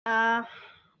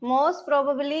Most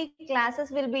probably classes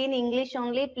will be in English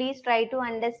only. Please try to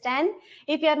understand.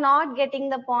 If you are not getting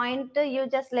the point, you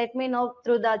just let me know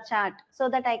through the chat so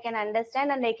that I can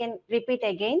understand and I can repeat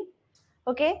again.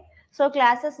 Okay, so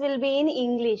classes will be in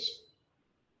English.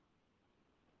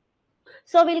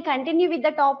 So we'll continue with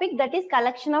the topic, that is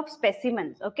collection of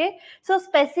specimens. Okay, so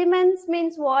specimens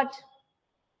means what?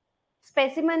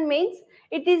 Specimen means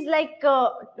it is like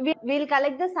we'll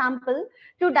collect the sample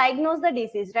to diagnose the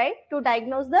disease, right? To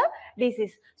diagnose the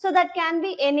disease. So that can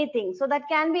be anything. So that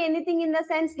can be anything in the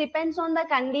sense depends on the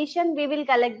condition. We will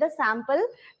collect the sample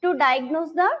to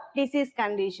diagnose the disease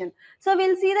condition. So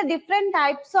we'll see the different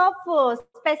types of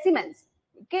specimens.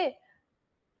 Okay.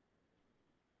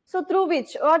 So through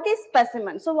which, what is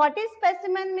specimen? So what is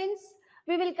specimen means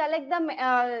we will collect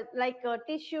the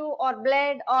tissue or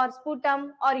blood or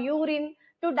sputum or urine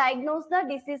to diagnose the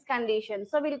disease condition.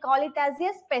 So we'll call it as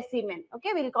a specimen.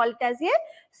 Okay, we'll call it as a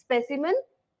specimen.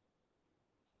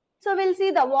 So we'll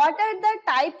see what are the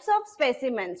types of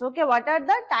specimens. Okay, what are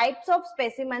the types of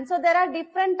specimens? So there are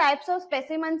different types of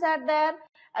specimens are there.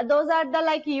 Those are the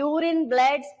like urine,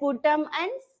 blood, sputum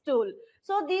and stool.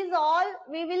 So these all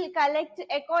we will collect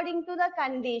according to the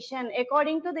condition.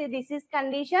 According to the disease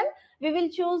condition, we will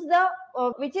choose the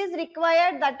which is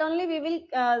required, that only we will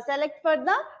select for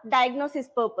the diagnosis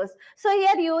purpose. So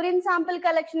here urine sample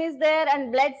collection is there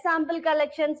and blood sample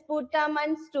collection, sputum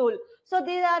and stool. So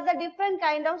these are the different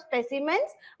kind of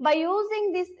specimens. By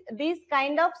using these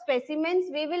kind of specimens,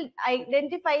 we will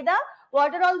identify the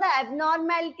what are all the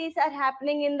abnormalities are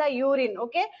happening in the urine.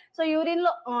 Okay, so urine,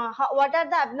 what are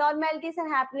the abnormalities are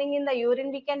happening in the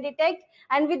urine we can detect.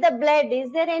 And with the blood,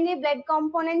 is there any blood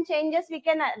component changes we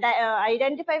can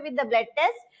identify with the blood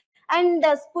test, and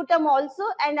the sputum also,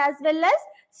 and as well as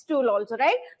stool also,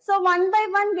 right? So one by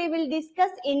one we will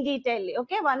discuss in detail.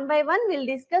 Okay, one by one we'll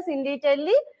discuss in detail.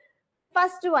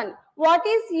 First one, what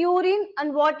is urine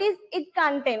and what is it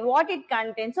contain? What it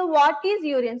contains? So what is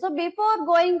urine? So before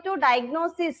going to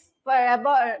diagnosis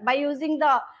by using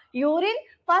the urine,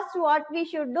 first what we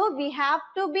should do, we have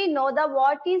to know the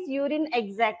what is urine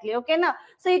exactly. Okay, now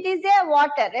so it is a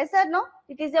water. Yes or no?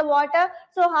 It is a water.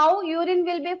 So how urine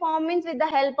will be formed means with the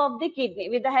help of the kidney.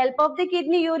 With the help of the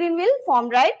kidney, urine will form,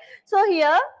 right? So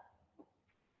here.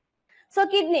 So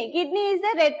kidney is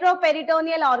a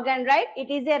retroperitoneal organ, right? It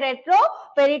is a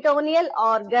retroperitoneal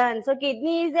organ. So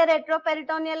kidney is a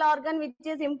retroperitoneal organ which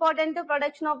is important to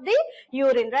production of the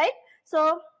urine, right?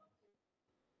 So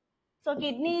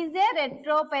kidney is a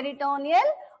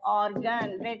retroperitoneal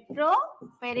organ.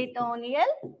 Retroperitoneal,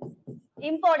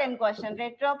 important question.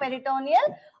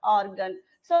 Retroperitoneal organ.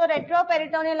 So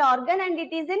retroperitoneal organ, and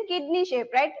it is in kidney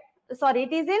shape, right? Sorry,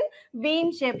 it is in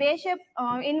bean shape. A shape,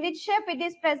 in which shape it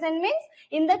is present means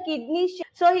in the kidney shape.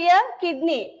 So here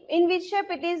kidney, in which shape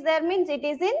it is there means it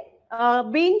is in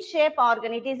bean shape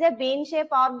organ. It is a bean shape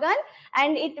organ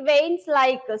and it weighs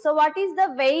like, so what is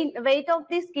the weight of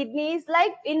this kidney is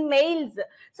like in males.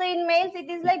 So in males it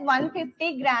is like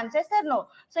 150 grams. Yes or no?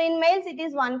 So in males it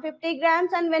is 150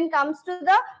 grams, and when comes to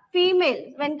the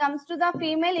female,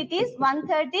 it is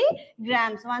 130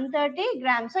 grams. 130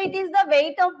 grams. So it is the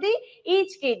weight of the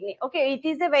each kidney. Okay, it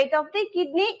is the weight of the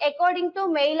kidney according to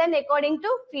male and according to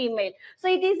female. So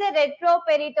it is a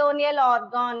retroperitoneal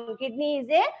organ. Kidney is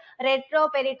a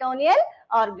retroperitoneal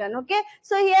organ. Okay,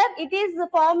 so here it is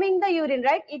forming the urine,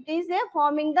 right? It is a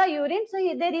forming the urine. So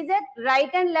here there is a right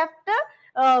and left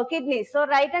kidneys. So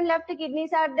right and left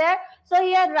kidneys are there. So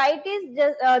here right is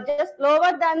just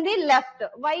lower than the left.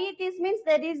 Why it is means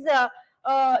there is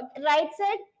right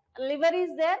side liver is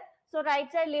there. So right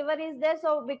side liver is there.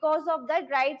 So because of that,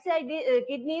 right side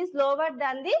kidney is lower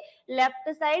than the left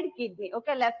side kidney.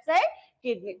 Okay, left side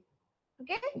kidney.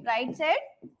 Okay, right side,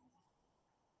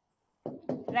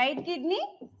 right kidney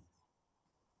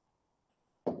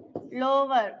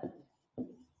lower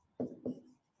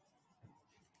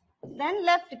than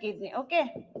left kidney.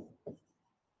 Okay.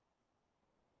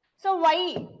 So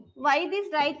why this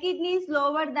right kidney is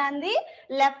lower than the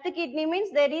left kidney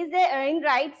means there is a in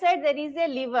right side there is a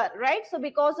liver, right? So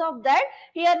because of that,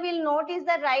 here we'll notice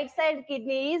the right side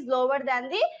kidney is lower than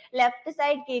the left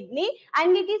side kidney,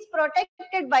 and it is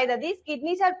protected by these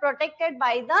kidneys are protected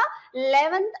by the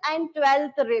 11th and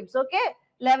 12th ribs. Okay,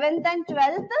 11th and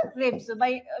 12th ribs.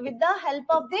 With the help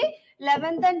of the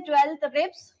 11th and 12th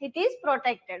ribs, it is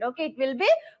protected. Okay, it will be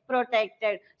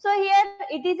protected. So here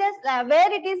it is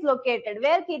where it is located,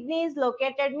 where kidney is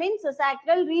located means the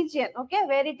sacral region. Okay,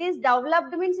 where it is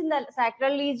developed means in the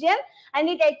sacral region, and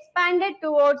it expanded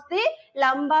towards the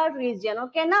lumbar region.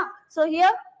 Okay, now so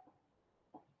here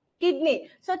Kidney.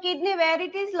 So kidney, where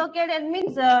it is located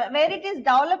means where it is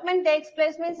development takes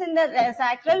place means in the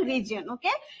sacral region. Okay,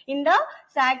 in the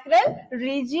sacral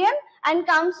region, and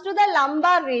comes to the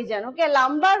lumbar region. Okay,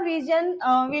 lumbar region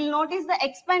we'll notice the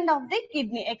expand of the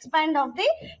kidney. Expand of the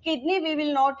kidney we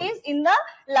will notice in the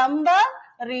lumbar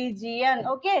region.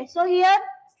 Okay, so here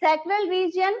sacral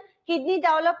region kidney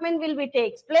development will be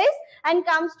takes place, and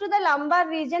comes to the lumbar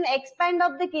region expand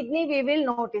of the kidney we will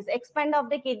notice. Expand of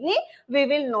the kidney we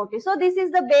will notice. So this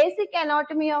is the basic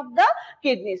anatomy of the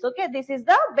kidneys. Okay, this is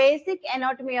the basic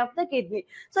anatomy of the kidney.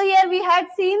 So here we had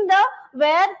seen the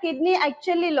where kidney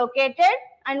actually located,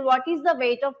 and what is the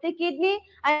weight of the kidney,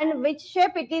 and which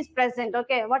shape it is present.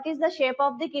 Okay, what is the shape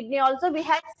of the kidney also we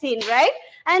had seen, right?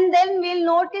 And then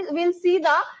we'll see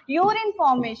the urine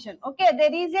formation. Okay,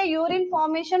 there is a urine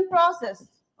formation process.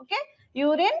 Okay,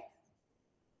 urine,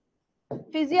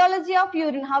 physiology of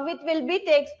urine, how it will be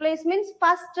takes place means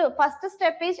first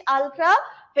step is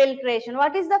ultrafiltration.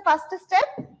 What is the first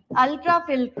step?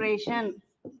 Ultrafiltration.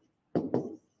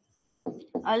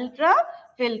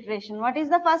 Ultrafiltration. What is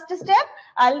the first step?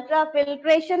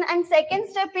 Ultrafiltration. And second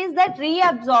step is that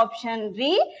reabsorption.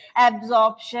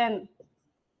 Reabsorption.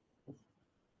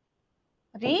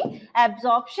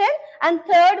 And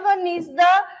third one is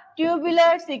the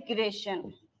tubular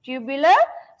secretion.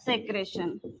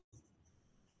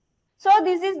 So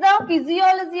this is the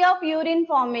physiology of urine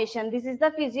formation. This is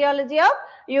the physiology of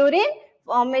urine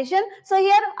formation. So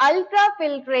here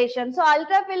ultrafiltration. So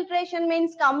ultrafiltration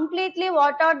means completely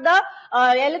what are the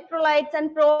electrolytes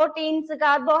and proteins,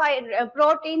 carbohydrates,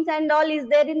 proteins and all is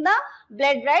there in the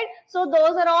blood, right? So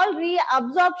those are all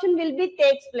reabsorption will be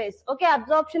takes place. Okay,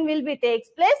 absorption will be takes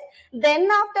place. Then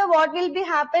after what will be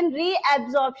happen?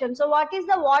 Reabsorption. So what is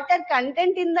the water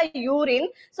content in the urine?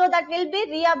 So that will be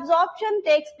reabsorption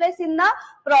takes place in the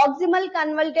proximal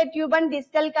convoluted tube and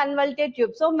distal convoluted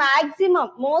tube. So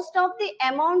maximum, most of the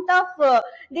amount of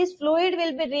this fluid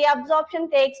will be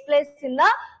reabsorption takes place in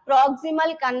the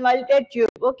proximal convoluted tube.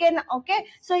 Okay.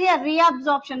 So here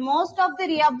reabsorption, most of the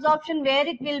reabsorption where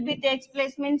it will be takes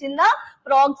place means in the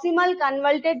proximal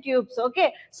convoluted tubes.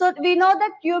 Okay. So we know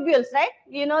the tubules, right?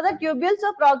 You know the tubules.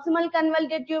 So proximal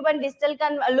convoluted tube and distal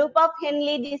loop of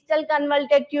Henle, distal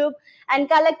convoluted tube, and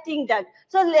collecting duct.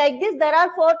 So like this, there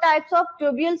are 4 types of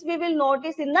tubules we will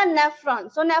notice in the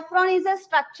nephron. So nephron is a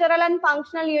structural and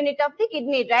functional unit of the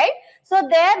kidney, right? So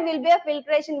there will be a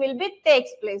filtration will be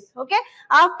takes place. Okay.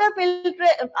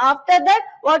 After that,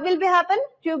 what will be happen?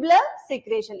 Tubular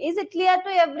secretion. Is it clear to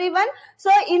everyone? So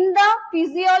in the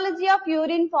physiology of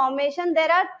urine formation,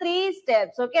 there are 3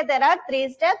 steps. Okay, there are 3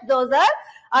 steps. Those are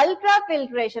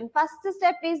ultrafiltration. First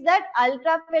step is that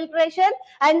ultrafiltration,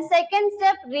 and second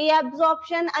step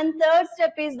reabsorption, and third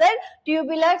step is that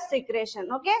tubular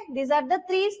secretion. Okay, these are the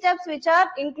 3 steps which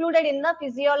are included in the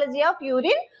physiology of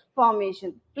urine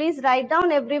formation. Please write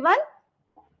down everyone.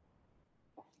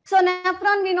 So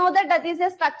nephron, we know that that is a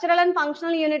structural and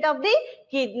functional unit of the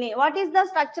kidney. What is the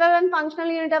structural and functional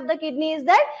unit of the kidney? Is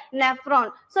that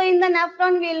nephron. So in the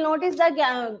nephron, we will notice the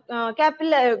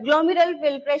capillary glomerular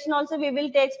filtration also we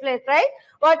will take place, right?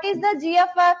 What is the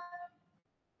GFR?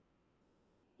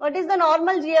 What is the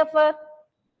normal GFR?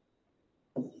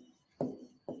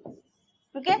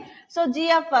 Okay, so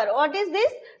GFR, what is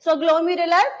this? So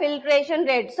glomerular filtration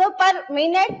rate. So per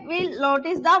minute we'll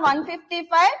notice the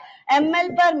 155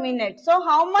 ml per minute. So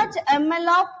how much ml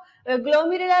of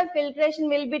glomerular filtration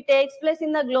will be takes place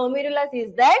in the glomerulus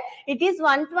is that it is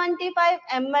 125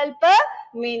 ml per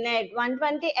minute.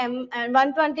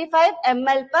 125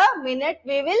 ml per minute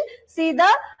we will see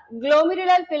the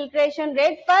glomerular filtration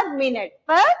rate per minute.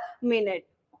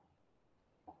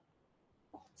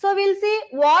 So we'll see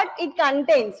what it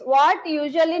contains, what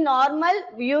usually normal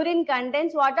urine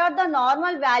contains, what are the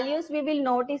normal values we will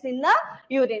notice in the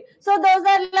urine. So those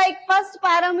are like first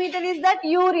parameter is that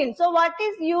urine. So what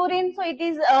is urine? So it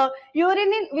is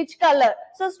urine in which color?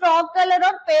 So straw color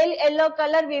or pale yellow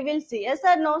color we will see. Yes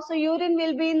or no? So urine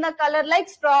will be in the color like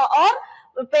straw or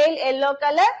pale yellow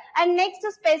color. And next,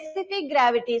 specific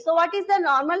gravity. So what is the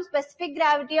normal specific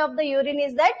gravity of the urine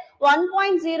is that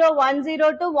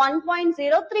 1.010 to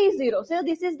 1.030. So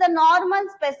this is the normal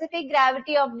specific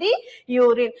gravity of the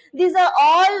urine. These are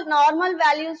all normal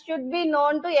values should be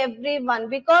known to everyone,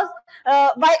 because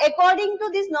by according to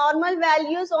these normal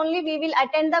values only we will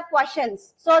attend the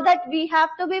questions, so that we have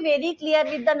to be very clear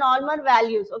with the normal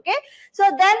values. Okay, so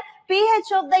then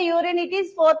pH of the urine, it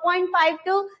is 4.5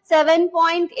 to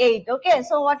 7.8. Okay,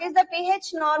 so what is the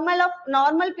pH?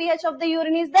 Normal pH of the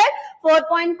urine is that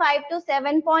 4.5 to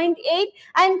 7.8.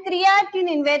 And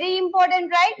creatinine, very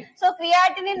important, right? So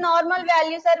creatinine normal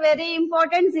values are very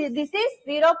important. This is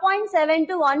 0.7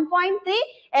 to 1.3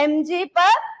 mg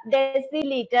per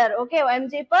deciliter. Okay,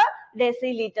 mg per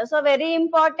deciliter. So very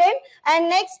important. And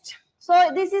next,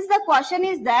 so this is the question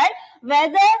is that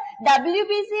whether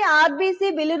WBC,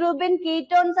 RBC, bilirubin,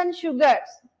 ketones and sugars,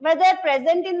 whether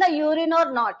present in the urine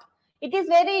or not. It is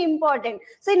very important.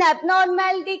 So in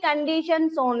abnormality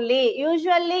conditions only,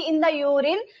 usually in the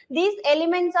urine, these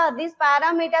elements or these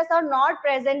parameters are not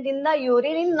present in the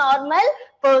urine in normal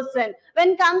person.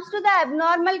 When it comes to the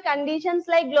abnormal conditions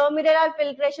like glomerular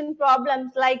filtration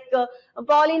problems like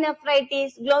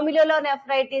polynephritis,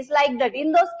 glomerulonephritis, like that,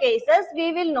 in those cases,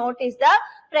 we will notice the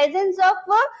presence of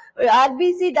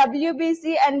RBC,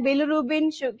 WBC and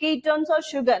bilirubin, ketones or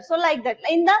sugar. So like that.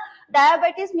 In the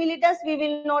diabetes mellitus, we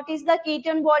will notice the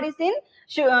ketone bodies in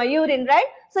urine, right?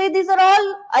 So these are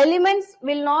all elements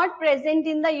will not present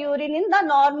in the urine in the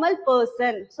normal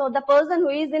person. So the person who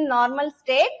is in normal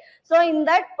state, so in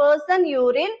that person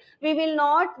urine, we will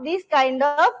not these kind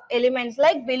of elements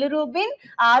like bilirubin,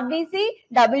 RBC,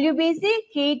 WBC,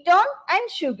 ketone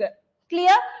and sugar.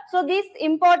 Clear? So this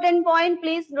important point,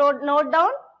 please note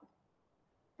down.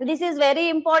 This is very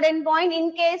important point.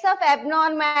 In case of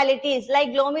abnormalities like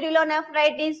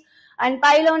glomerulonephritis and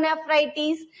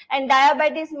pyelonephritis and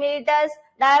diabetes mellitus,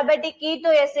 diabetic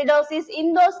ketoacidosis,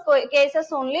 in those cases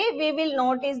only we will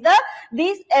notice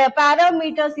these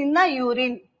parameters in the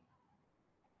urine.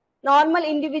 Normal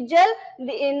individual,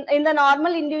 in the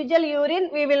normal individual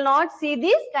urine, we will not see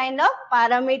these kind of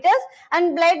parameters.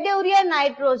 And blood urea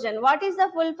nitrogen. What is the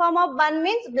full form of BUN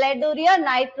means? Blood urea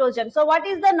nitrogen. So what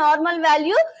is the normal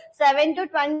value? 7 to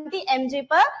 20 mg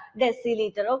per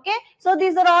deciliter. Okay. So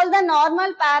these are all the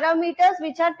normal parameters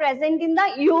which are present in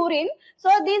the urine. So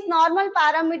these normal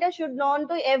parameters should known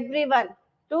to everyone.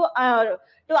 To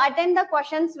attend the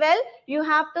questions well, you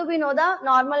have to know the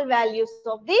normal values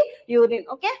of the urine.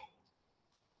 Okay.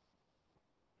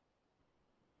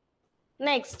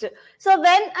 Next, so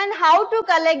when and how to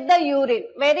collect the urine?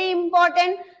 Very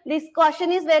important. This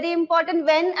question is very important.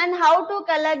 When and how to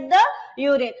collect the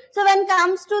urine? So when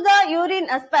comes to the urine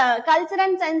culture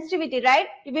and sensitivity, right?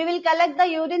 We will collect the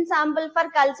urine sample for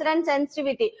culture and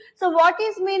sensitivity. So what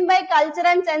is mean by culture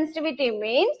and sensitivity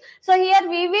means? So here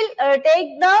we will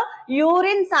take the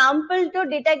urine sample to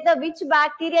detect the which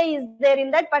bacteria is there in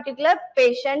that particular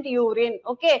patient urine.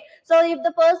 Okay. So if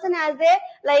the person has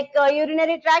a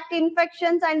urinary tract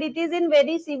infections and it is in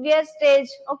very severe stage,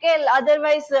 okay,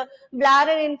 otherwise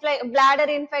bladder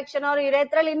infection or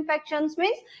urethral infections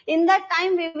means, in that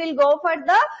time we will go for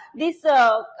this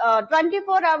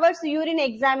 24 hours urine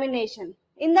examination.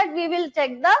 In that we will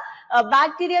check the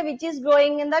bacteria which is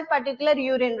growing in that particular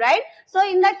urine, right? So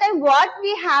in that time what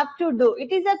we have to do?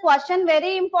 It is a question,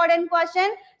 very important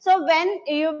question. So when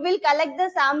you will collect the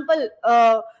sample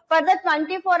for the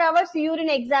 24 hours urine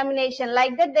examination,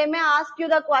 like that they may ask you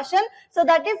the question. So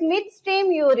that is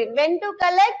midstream urine. When to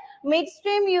collect?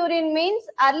 Midstream urine means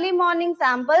early morning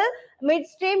sample.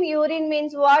 Midstream urine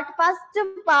means what?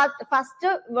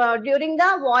 During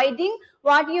the voiding,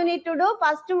 what you need to do?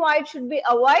 First void should be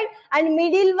avoid and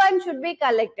middle one should be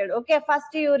collected. Okay,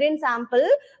 first urine sample.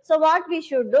 So what we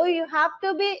should do? You have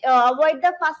to be avoid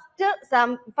the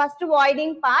first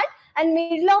voiding part, and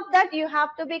middle of that you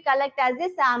have to be collect as a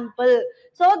sample,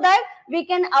 so that we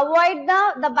can avoid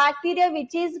the bacteria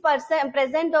which is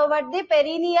present over the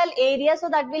perineal area. So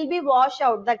that will be wash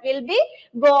out, that will be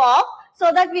go off,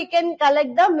 so that we can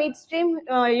collect the midstream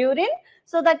urine.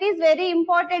 So that is very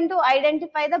important to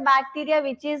identify the bacteria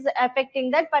which is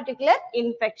affecting that particular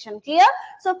infection. Clear?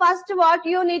 So first what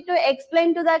you need to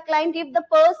explain to the client, if the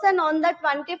person on the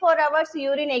 24 hours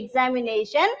urine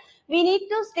examination, we need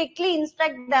to strictly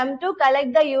instruct them to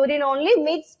collect the urine only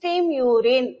midstream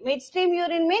urine. Midstream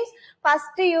urine means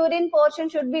first urine portion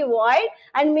should be void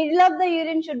and middle of the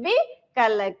urine should be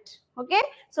collect. Okay,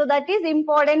 so that is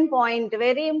important point,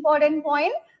 very important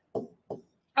point.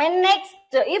 And next,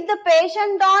 if the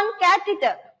patient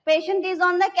is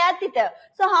on the catheter,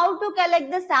 so how to collect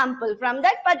the sample from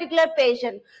that particular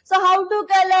patient? So how to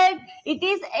collect? It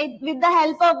is with the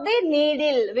help of the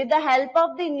needle. With the help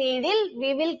of the needle,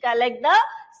 we will collect the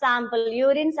sample,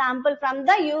 urine sample from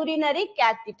the urinary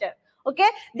catheter. Okay,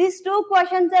 these two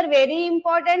questions are very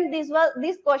important.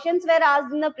 These questions were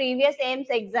asked in the previous AIIMS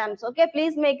exams. Okay,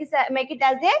 please make it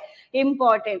as a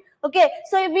important. Okay,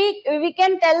 so we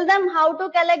can tell them how to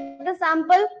collect the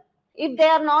sample. if they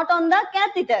are not on the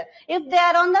catheter. If they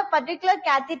are on the particular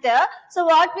catheter, so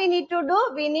what we need to do,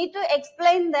 we need to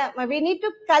explain them, we need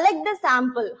to collect the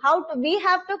sample. We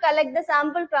have to collect the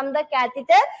sample from the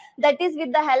catheter, that is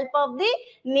with the help of the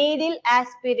needle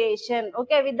aspiration.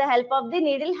 Okay, with the help of the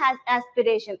needle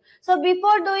aspiration. So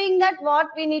before doing that, what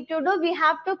we need to do, we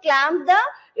have to clamp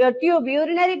the tube.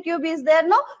 Urinary tube is there,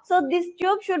 no? So this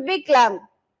tube should be clamped.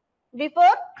 Before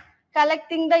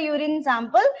collecting the urine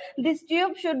sample, this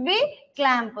tube should be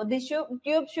clamped. This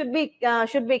tube should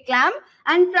be clamped,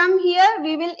 and from here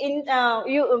we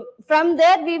will from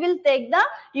there we will take the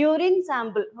urine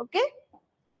sample. Okay.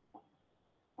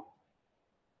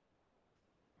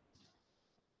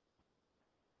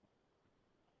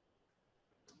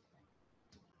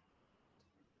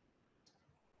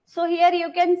 So here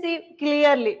you can see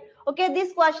clearly. Okay,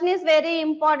 this question is very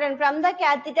important. From the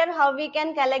catheter, how we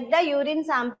can collect the urine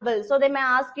sample? So they may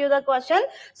ask you the question.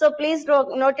 So please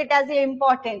note it as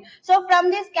important. So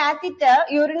from this catheter,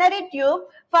 urinary tube,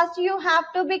 first you have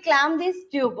to be clamp this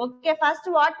tube. Okay, first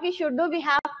what we should do, we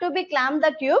have to be clamp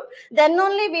the tube. Then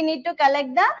only we need to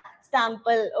collect the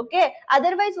sample. Okay,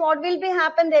 otherwise what will be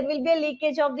happen, there will be a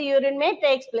leakage of the urine may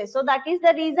takes place. So that is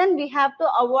the reason we have to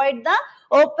avoid the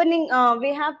opening,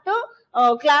 we have to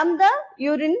clamp the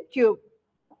urine tube.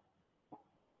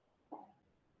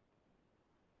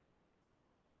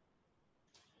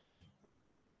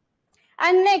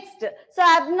 And next, so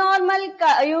abnormal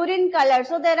urine color.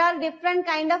 So there are different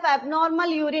kind of abnormal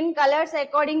urine colors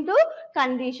according to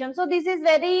condition. So this is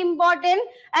very important.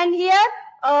 And here,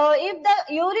 if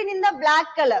the urine in the black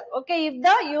color, okay, if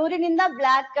the urine in the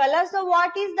black color, so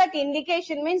what is that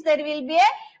indication? Means there will be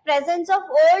a presence of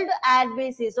old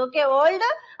RBCs. Okay, old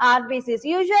RBCs.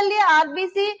 Usually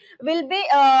RBC will be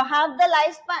have the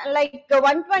lifespan like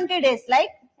 120 days. Like,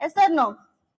 yes or no?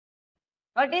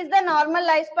 What is the normal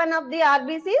lifespan of the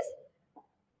RBCs?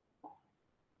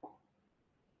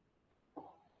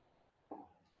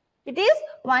 It is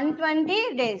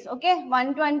 120 days. Okay,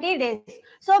 120 days.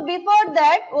 So before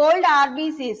that, old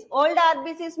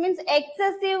RBCs means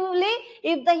excessively,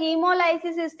 if the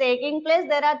hemolysis is taking place,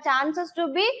 there are chances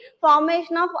to be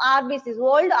formation of RBCs,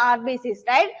 old RBCs,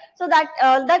 right? So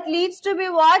that leads to be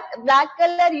what? Black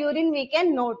color urine we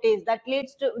can notice. That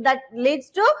leads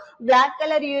to black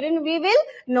color urine we will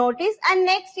notice. And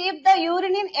next, if the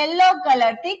urine in yellow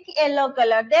color, thick yellow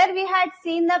color, there we had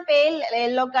seen the pale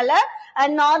yellow color.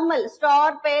 And normal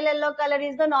star pale yellow color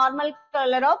is the normal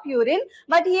color of urine.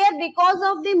 But here, because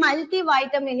of the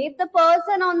multivitamin, if the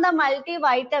person on the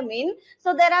multivitamin,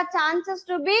 so there are chances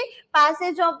to be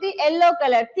passage of the yellow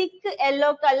color, thick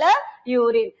yellow color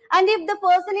urine. And if the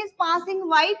person is passing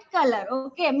white color,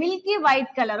 okay, milky white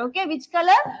color, okay, which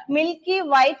color? Milky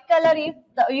white color. If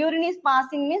the urine is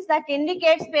passing, means that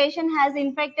indicates patient is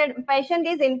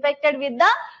infected with the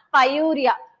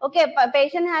pyuria. Okay,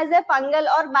 patient has a fungal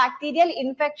or bacterial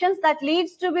infections that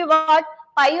leads to be what?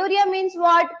 Pyuria means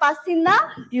what? Pus in the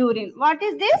urine. What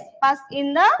is this? Pus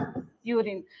in the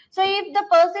urine. So if the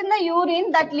pus in the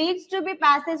urine, that leads to be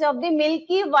passage of the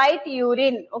milky white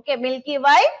urine. Okay, milky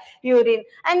white urine.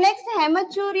 And next,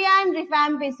 hematuria and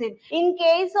rifampicin. In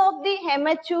case of the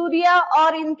hematuria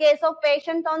or in case of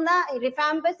patient on the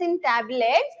rifampicin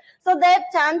tablets, so there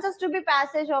chances to be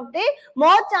passage of the,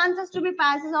 more chances to be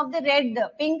passage of the red,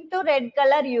 pink to red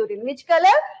color urine. Which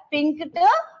color? Pink to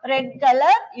red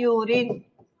color urine.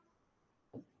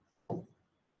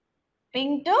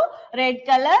 Pink to red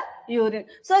color urine.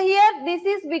 So here this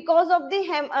is because of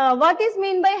the what is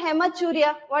mean by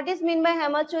hematuria? What is mean by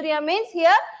hematuria means here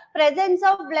presence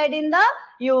of blood in the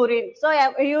urine. So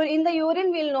in the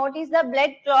urine we'll notice the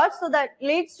blood clots. So that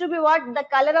leads to be what? The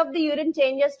color of the urine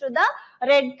changes to the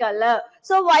red color.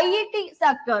 So why it is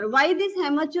occur? Why this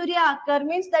hematuria occur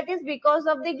means that is because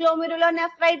of the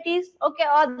glomerulonephritis, okay,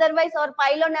 otherwise or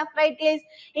pyelonephritis.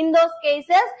 In those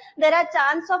cases, there are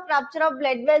chance of rupture of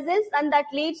blood vessels and that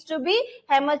leads to be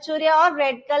hematuria or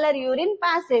red color urine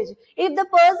passage. If the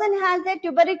person has a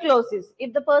tuberculosis,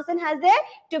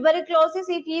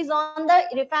 if he is on the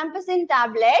rifampicin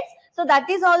tablets, so that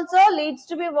is also leads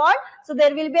to be what? So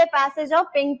there will be a passage of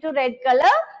pink to red color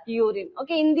urine.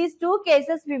 Okay, in these two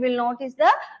cases we will notice the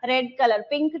red color,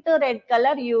 pink to red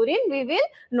color urine we will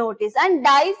notice. And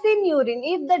dyes in urine,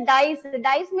 if the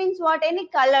dyes means what? Any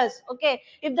colors. Okay,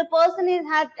 if the person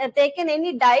has taken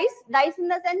any dyes in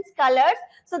the sense colors,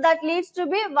 so that leads to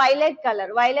be violet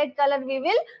color we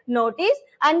will notice.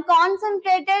 And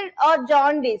concentrated or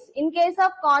jaundice, in case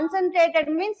of concentrated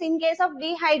means in case of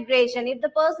dehydration, if the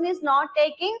person is not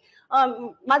taking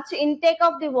much intake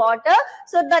of the water.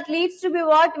 So that leads to be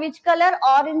what? Which color?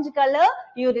 Orange color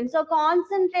urine. So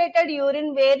concentrated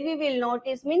urine where we will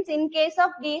notice means in case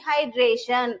of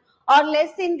dehydration or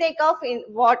less intake of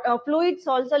fluids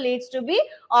also leads to be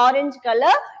orange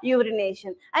color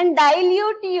urination. And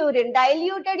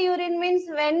diluted urine means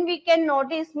when we can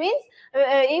notice means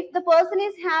if the person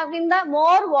is having the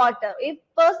more water, if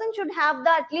person should have the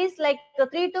at least like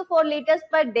 3 to 4 liters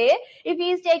per day, if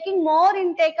he is taking more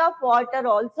intake of water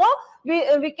also,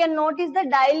 we can notice the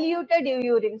diluted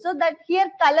urine. So that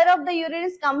here color of the urine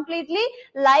is completely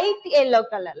light yellow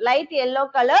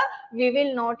color we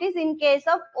will notice in case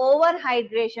of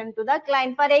overhydration to the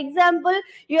client. For example,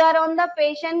 you are on the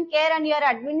patient care and you are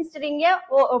administering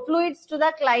fluids to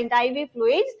the client, IV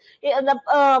fluids.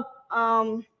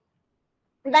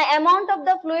 The amount of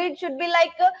the fluid should be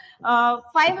like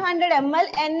 500 ml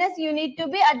NS you need to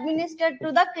be administered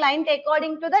to the client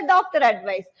according to the doctor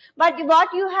advice. But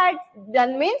what you had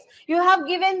done means you have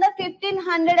given the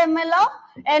 1500 ml of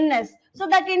NS. So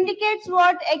that indicates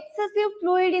what? Excessive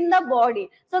fluid in the body.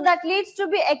 So that leads to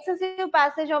be excessive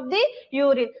passage of the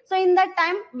urine. So in that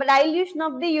time, dilution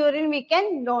of the urine we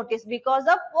can notice because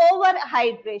of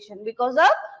overhydration.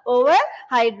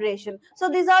 So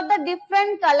these are the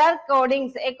different color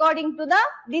codings according to the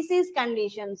disease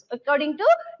conditions. According to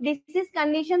disease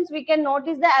conditions, we can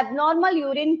notice the abnormal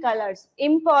urine colors.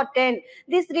 Important.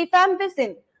 This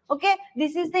rifampicin. Okay,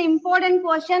 this is the important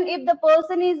question. If the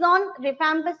person is on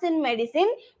rifampicin medicine,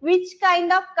 which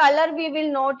kind of color we will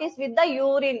notice with the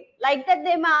urine? Like that,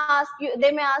 they may ask you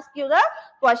the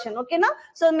question. Okay, now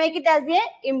so make it as a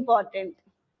important.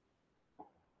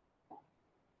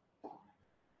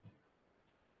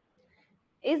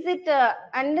 Is it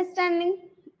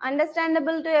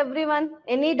understandable to everyone?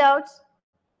 Any doubts?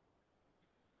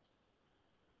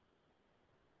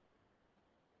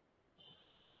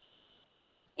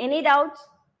 Any doubts?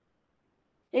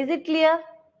 Is it clear?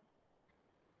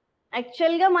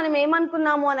 యాక్చువల్గా మనం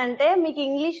ఏమనుకున్నాము అని అంటే మీకు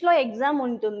ఇంగ్లీష్లో exam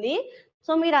ఉంటుంది,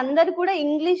 so మీరు అందరు కూడా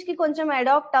ఇంగ్లీష్కి కొంచెం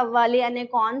అడాప్ట్ అవ్వాలి అనే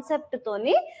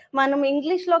కాన్సెప్ట్తోని మనం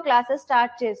ఇంగ్లీష్లో క్లాసెస్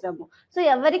స్టార్ట్ చేసాము. సో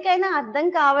ఎవరికైనా అర్థం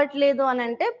కావట్లేదు అని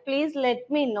అంటే please let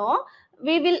me no,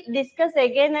 we will discuss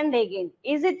again and again.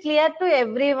 Is it clear to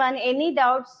everyone? Any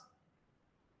doubts?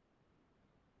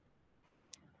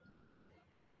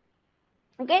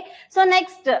 Okay, so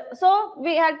next, so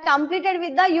we had completed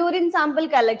with the urine sample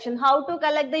collection. How to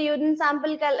collect the urine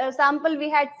sample we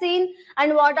had seen,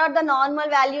 and what are the normal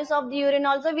values of the urine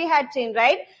also we had seen,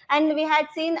 right? And we had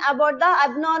seen about the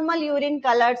abnormal urine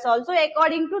colors also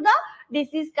according to the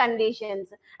disease conditions.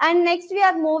 And next we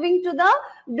are moving to the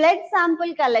blood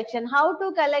sample collection. How to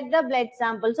collect the blood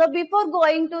sample? So before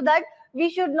going to that, we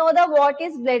should know the what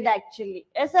is blood actually.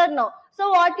 Yes or no? So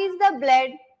what is the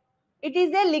blood? It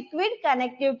is a liquid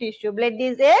connective tissue. Blood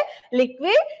is a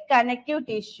liquid connective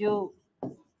tissue.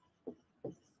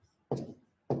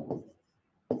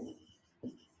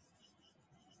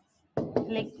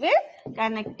 Liquid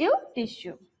connective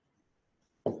tissue.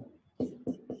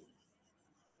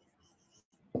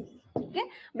 Okay,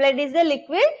 blood is a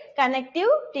liquid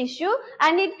connective tissue,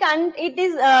 and it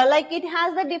is like it has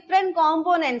the different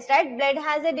components, right? Blood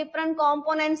has a different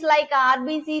components like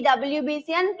RBC, WBC,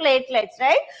 and platelets,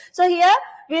 right? So here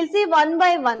we'll see one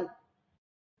by one.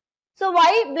 So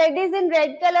why blood is in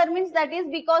red color means that is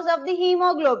because of the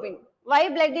hemoglobin. Why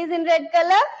blood is in red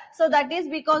color? So that is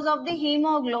because of the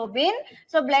hemoglobin.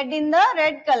 So blood in the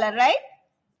red color, right?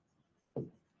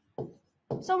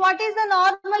 So what is the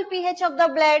normal pH of the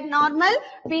blood? Normal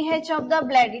pH of the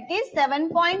blood, it is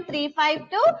 7.35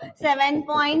 to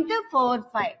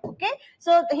 7.45. Okay.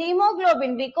 So the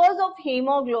hemoglobin, because of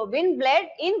hemoglobin, blood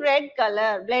in red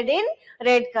color. Blood in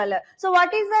red color. So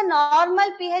what is the normal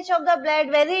pH of the blood?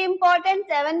 Very important,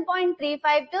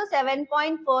 7.35 to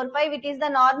 7.45. It is the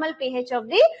normal pH of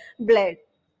the blood.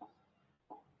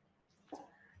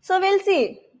 So we'll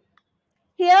see.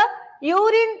 Here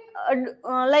urine,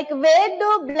 like where do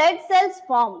blood cells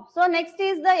form? So next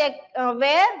is the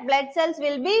where blood cells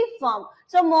will be formed.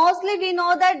 So mostly we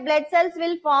know that blood cells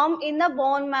will form in the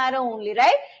bone marrow only,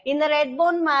 right? In the red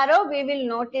bone marrow we will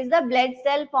notice the blood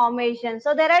cell formation.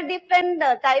 So there are different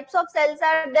types of cells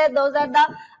are there. Those are the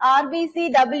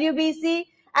RBC, WBC,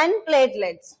 and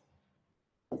platelets.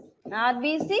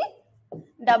 RBC,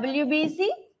 WBC,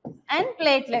 and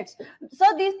platelets. So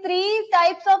these three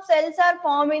types of cells are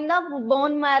formed in the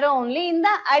bone marrow only in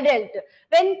the adult.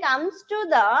 When comes to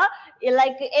the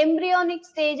like embryonic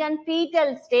stage and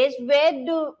fetal stage, where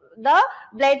do the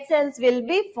blood cells will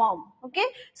be formed. Okay,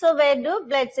 so where do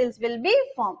blood cells will be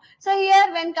formed? So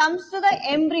here when comes to the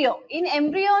embryo, in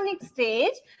embryonic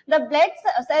stage, the blood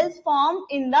cells form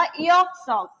in the yolk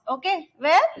sac. Okay,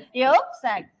 where? Yolk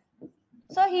sac.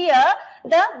 So here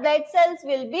the blood cells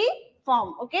will be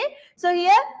formed. Okay, so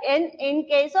here in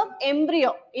case of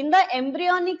embryo, in the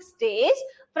embryonic stage,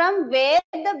 from where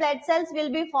the blood cells will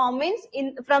be formed means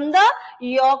from the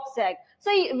yolk sac.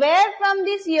 So where from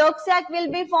this yolk sac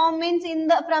will be formed means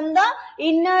from the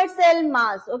inner cell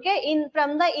mass. Okay,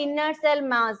 from the inner cell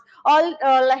mass. All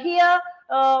here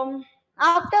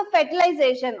after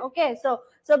fertilization. Okay, so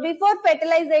before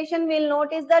fertilization, we'll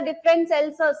notice the different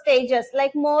cells or stages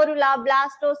like morula,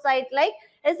 blastocyte, like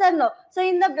yes or no. So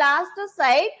in the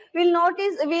blastocyte, we'll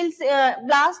notice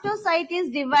blastocyte is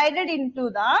divided into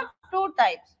the two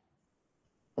types.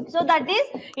 So that is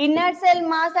inner cell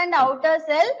mass and outer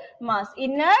cell mass.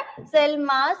 Inner cell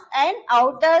mass and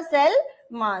outer cell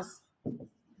mass.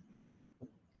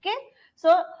 Okay,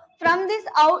 so from this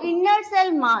inner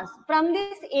cell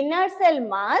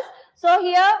mass, so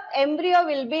here embryo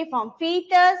will be formed,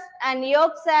 fetus and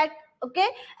yolk sac. Okay,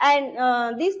 and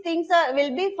these things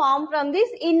will be formed from this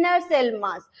inner cell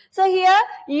mass. So here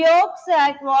yolk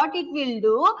sac, what it will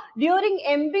do during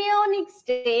embryonic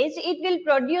stage, it will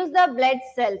produce the blood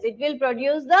cells.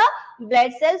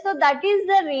 So that is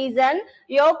the reason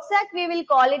yolk sac we will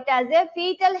call it as a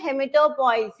fetal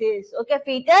hematopoiesis. Okay,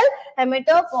 fetal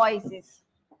hematopoiesis.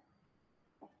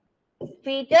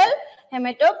 Fetal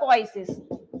hematopoiesis.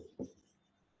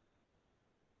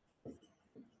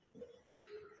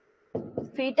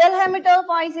 Fetal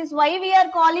hematopoiesis, why we are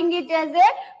calling it as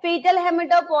a fetal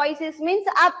hematopoiesis means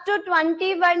up to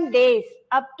 21 days.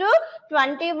 Up to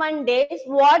 21 days,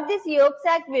 what this yolk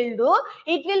sac will do,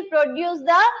 it will produce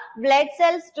the blood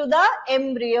cells to the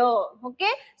embryo.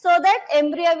 Okay, so that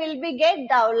embryo will be get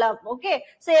developed. Okay,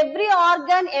 so every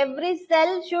organ, every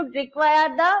cell should require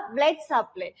the blood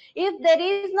supply. If there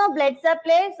is no blood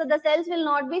supply, so the cells will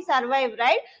not be survive,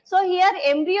 right? So here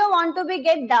embryo want to be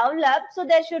get developed, so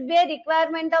there should be a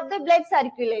requirement of the blood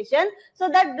circulation, so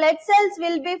that blood cells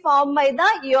will be formed by the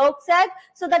yolk sac.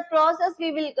 So that process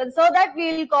we will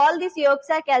call this yolk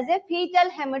sac as a fetal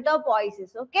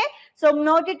hematopoiesis. Okay, so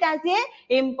note it as a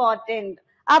important.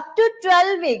 Up to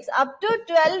 12 weeks,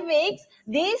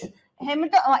 this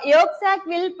yolk sac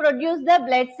will produce the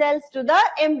blood cells to the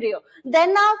embryo.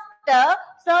 Then after,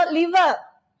 so liver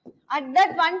at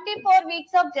the 24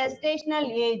 weeks of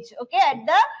gestational age. Okay, at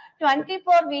the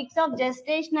 24 weeks of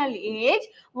gestational age,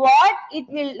 what it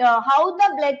will how the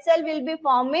blood cell will be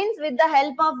formed means with the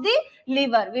help of the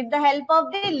liver. With the help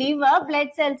of the liver,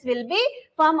 blood cells will be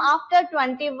formed after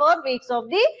 24 weeks of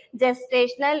the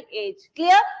gestational age.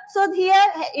 Clear? So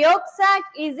here yolk sac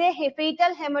is a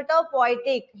fetal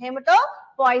hematopoiesis,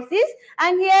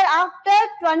 and here after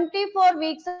 24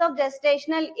 weeks of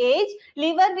gestational age,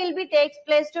 liver will be takes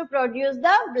place to produce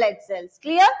the blood cells.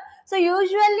 Clear? So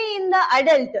usually in the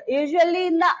adult,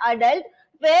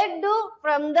 where do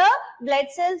from the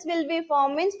blood cells will be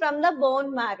formed means from the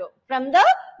bone marrow.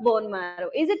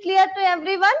 Is it clear to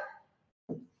everyone?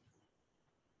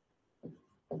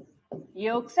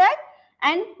 Yolk sac,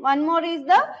 and one more is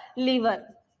the liver.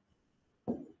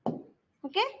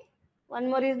 Okay, one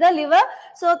more is the liver.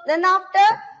 So then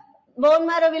after, bone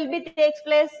marrow will be takes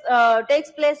place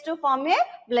to form a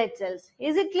blood cells.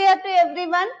 Is it clear to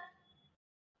everyone?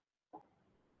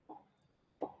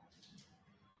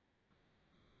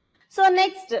 So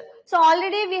next, so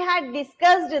already we had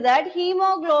discussed that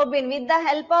hemoglobin, with the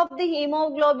help of the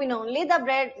hemoglobin only, the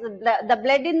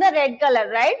blood in the red color,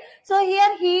 right? So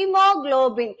here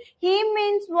hemoglobin. Heme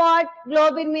means what?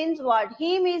 Globin means what?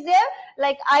 Heme is a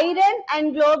like iron,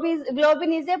 and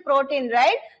globin is a protein,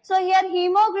 right? So here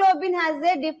hemoglobin has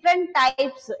a different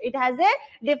types. It has a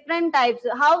different types.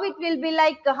 How it will be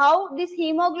like, how this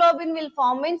hemoglobin will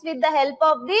form means with the help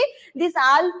of this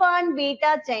alpha and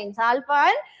beta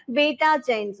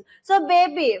chains. So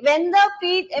baby, when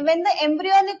the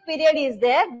embryonic period is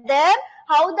there,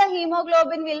 how the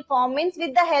hemoglobin will form means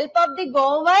with the help of the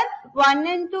Gower 1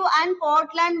 and 2 and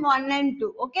Portland 1 and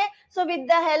 2. Okay, so with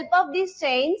the help of these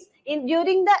chains,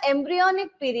 during the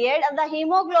embryonic period, the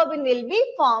hemoglobin will be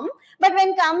formed. But when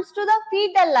it comes to the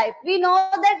fetal life, we know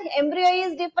that embryo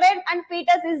is different and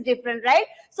fetus is different, right?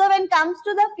 So when it comes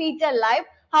to the fetal life,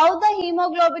 how the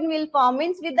hemoglobin will form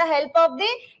means with the help of the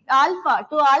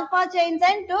alpha chains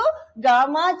and to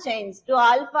gamma chains, to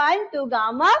alpha and to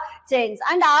gamma chains.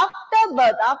 And after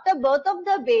birth of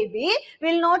the baby,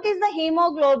 we'll notice the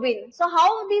hemoglobin. So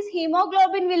how this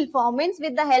hemoglobin will form means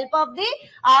with the help of the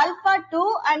alpha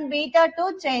 2 and beta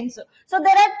 2 chains. So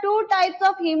there are two types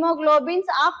of hemoglobins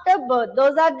after birth.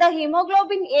 Those are the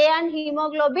hemoglobin A and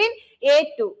hemoglobin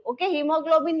A2. Okay,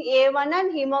 hemoglobin A1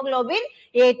 and hemoglobin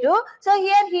A2. So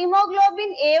here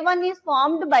hemoglobin A1 is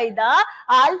formed by the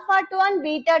alpha 2 and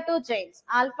beta 2 chains.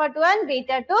 Alpha 2 and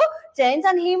beta 2 chains,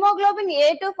 and hemoglobin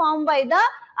A2 formed by the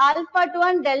alpha 2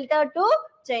 and delta 2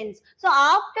 chains. So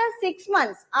after 6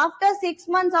 months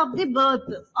of the birth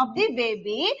of the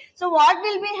baby, so what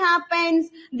will be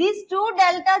happens? These two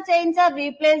delta chains are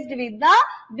replaced with the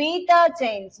beta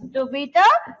chains, two beta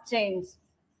chains.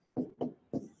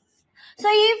 So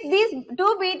if these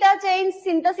two beta chains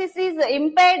synthesis is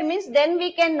impaired means, then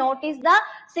we can notice the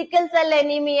sickle cell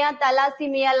anemia,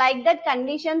 thalassemia, like that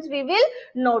conditions we will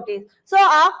notice. So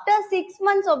after 6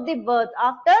 months of the birth,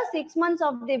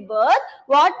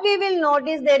 what we will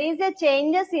notice, there is a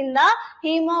changes in the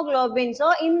hemoglobin.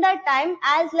 So in that time,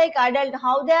 as like adult,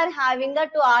 how they are having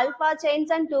the two alpha chains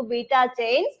and two beta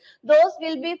chains, those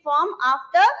will be formed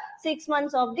after 6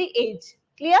 months of the age.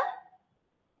 Clear?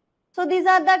 So these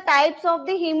are the types of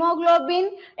the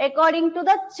hemoglobin according to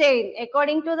the chain,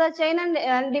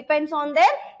 and depends on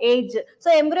their age. So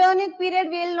embryonic period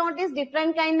we will notice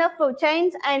different kind of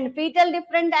chains, and fetal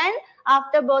different, and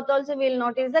after birth also we will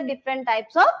notice the different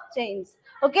types of chains.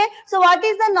 Okay, so what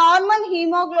is the normal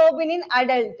hemoglobin in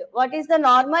adult? What is the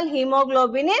normal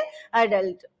hemoglobin in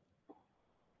adult?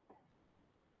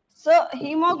 So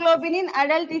hemoglobin in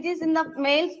adult, it is in the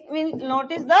males, we'll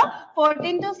notice the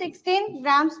 14 to 16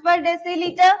 grams per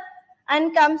deciliter,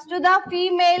 and comes to the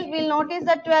female, we'll notice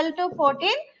the 12 to 14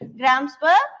 grams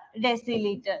per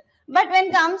deciliter. But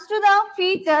when comes to the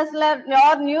fetus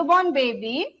or newborn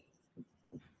baby,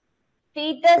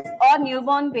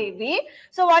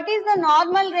 so what is the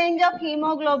normal range of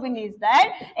hemoglobin is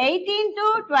that 18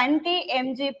 to 20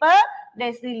 mg per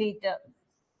deciliter.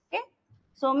 Okay,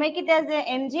 so make it as a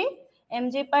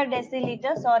mg per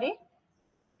deciliter, sorry.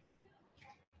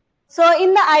 So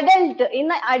in the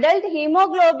adult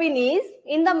hemoglobin is,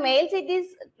 in the males it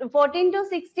is 14 to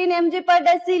 16 mg per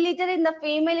deciliter, in the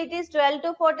female it is 12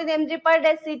 to 14 mg per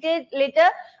deciliter,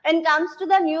 and comes to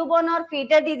the newborn or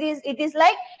fetus it is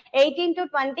like 18 to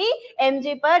 20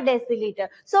 mg per deciliter.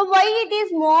 So why it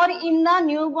is more in the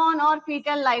newborn or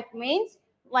fetal life means,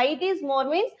 why it is more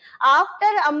means, after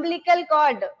umbilical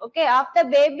cord, okay, after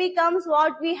baby comes,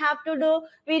 what we have to do,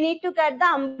 we need to cut the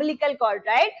umbilical cord,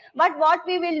 right? But what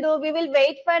we will do, we will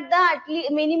wait for the at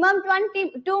least minimum 2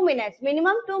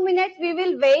 minutes we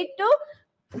will wait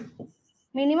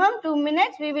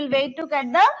to cut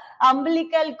the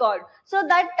umbilical cord. So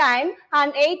that time,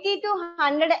 80 to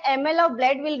 100 ml of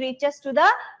blood will reach us to the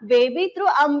baby through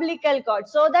umbilical cord,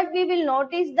 so that we will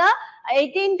notice the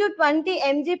 18 to 20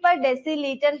 mg per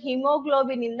deciliter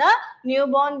hemoglobin in the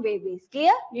newborn babies.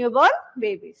 Clear? Newborn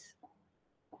babies.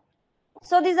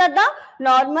 So these are the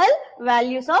normal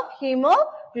values of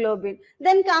hemoglobin.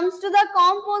 Then comes to the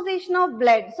composition of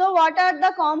blood. So what are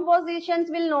the compositions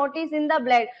we'll notice in the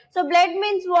blood? So blood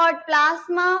means what?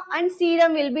 Plasma and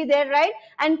serum will be there, right?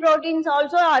 And proteins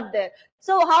also are there.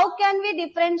 So how can we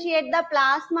differentiate the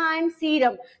plasma and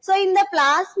serum? So in the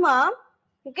plasma,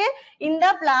 okay, in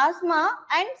the plasma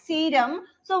and serum,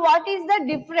 so what is the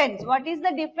difference? What is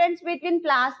the difference between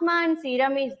plasma and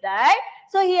serum is that,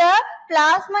 so here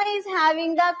plasma is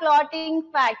having the clotting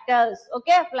factors,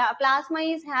 okay, plasma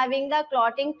is having the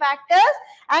clotting factors,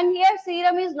 and here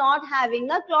serum is not having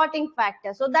the clotting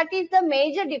factor. So that is the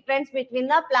major difference between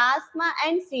the plasma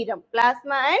and serum.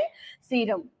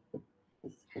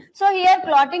 So here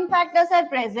clotting factors are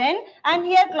present, and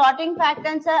here clotting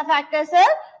factors are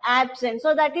absent.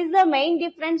 So that is the main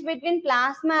difference between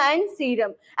plasma and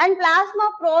serum. And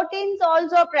plasma proteins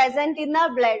also present in the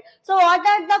blood. So what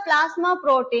are the plasma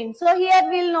proteins? So here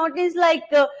we'll notice like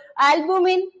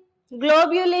albumin,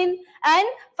 globulin, and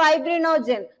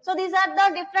fibrinogen. So these are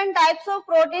the different types of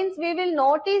proteins we will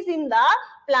notice in the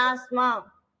plasma.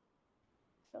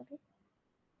 Okay.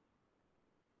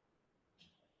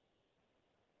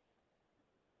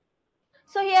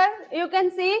 So here you can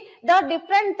see the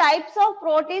different types of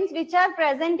proteins which are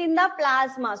present in the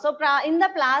plasma. So in the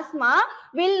plasma,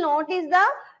 we'll notice the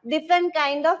different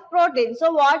kind of proteins.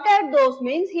 So what are those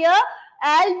means? Here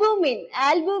albumin,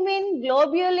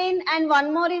 globulin, and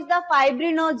one more is the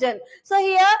fibrinogen. So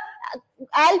here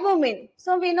albumin.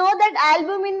 So we know that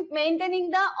albumin maintaining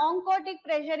the oncotic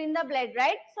pressure in the blood,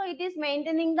 right? So it is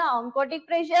maintaining the oncotic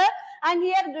pressure, and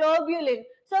here globulin.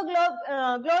 So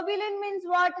globulin means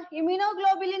what?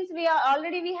 Immunoglobulins we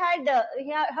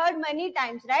had heard many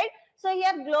times, right? So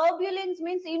here globulins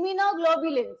means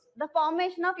immunoglobulins, the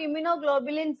formation of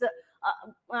immunoglobulins.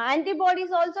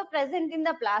 Antibodies also present in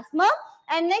the plasma.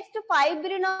 And next,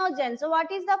 fibrinogen. So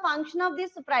what is the function of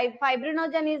this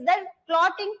fibrinogen? Is that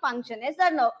clotting function? Yes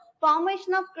or no?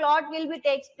 Formation of clot will be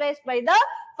takes place by the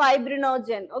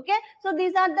fibrinogen. Okay, so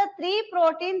these are the three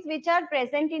proteins which are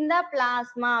present in the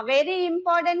plasma. Very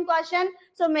important question,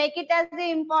 so make it as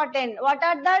important. What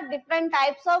are the different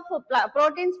types of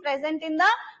proteins present in the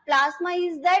plasma?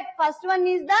 Is that first one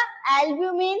is the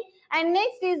albumin, and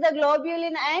next is the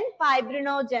globulin and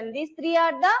fibrinogen. These three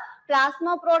are the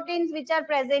plasma proteins which are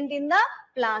present in the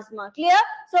plasma. Clear?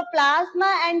 So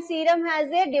plasma and serum has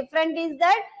a different is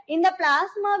that in the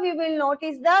plasma we will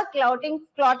notice the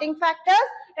clotting factors.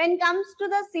 When it comes to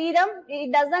the serum,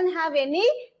 it doesn't have any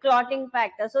clotting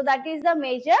factor. So that is the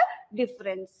major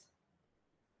difference.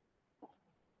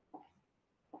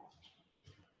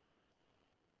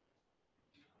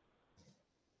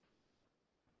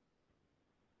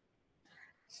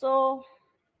 So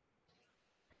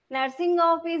nursing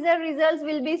officer results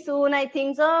will be soon, I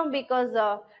think so, because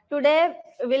today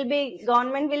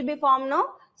government will be formed, no?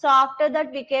 So after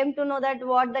that we came to know that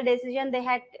what the decision they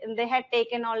had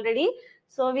taken already.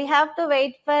 So we have to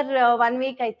wait for 1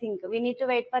 week, I think. We need to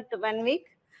wait for 1 week.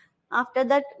 After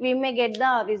that we may get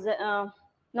the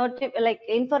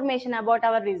information about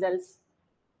our results.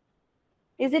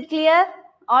 Is it clear?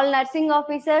 All nursing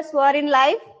officers who are in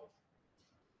live?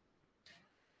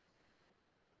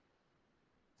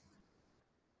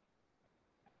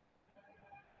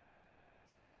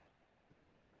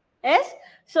 Yes.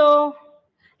 So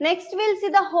next we'll see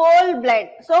the whole blood.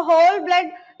 So whole blood,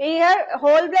 here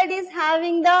whole blood is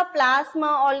having the plasma,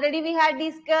 already we had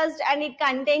discussed, and it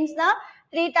contains the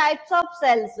three types of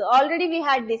cells. Already we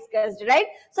had discussed, right?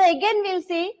 So again we'll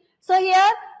see. So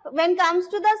here when comes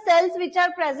to the cells which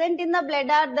are present in the blood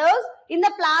are those, in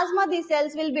the plasma these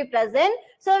cells will be present.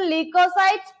 So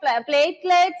leukocytes,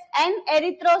 platelets and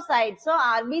erythrocytes. So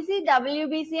RBC,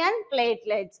 WBC and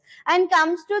platelets. And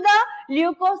comes to the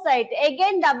leukocyte.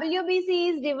 Again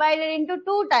WBC is divided into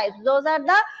two types. Those are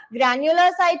the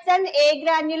granulocytes and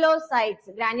agranulocytes.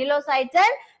 Granulocytes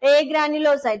and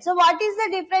agranulocytes. So what is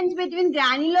the difference between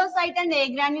granulocyte and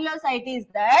agranulocyte is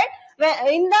that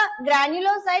in the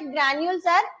granulocyte, granules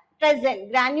are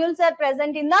present. Granules are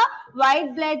present in the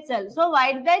white blood cells. So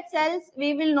white blood cells,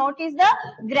 we will notice the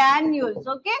granules.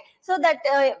 Okay, so that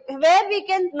where we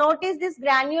can notice these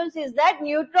granules is that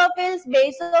neutrophils,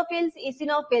 basophils,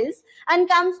 eosinophils, and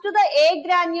comes to the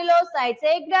agranulocytes.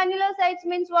 Agranulocytes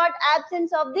means what?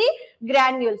 Absence of the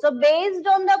granules. So based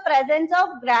on the presence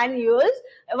of granules,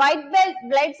 white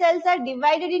blood cells are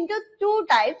divided into two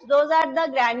types. Those are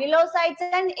the granulocytes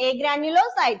and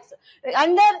agranulocytes.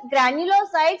 Under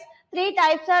granulocytes, three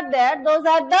types are there. Those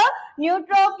are the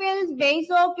neutrophils,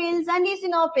 basophils and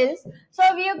eosinophils.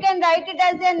 So you can write it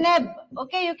as a NEB.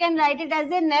 Okay, you can write it as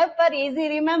a NEB for easy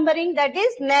remembering. That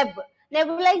is NEB.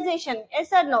 Nebulization.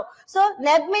 Yes or no? So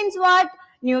NEB means what?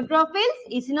 Neutrophils,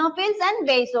 eosinophils and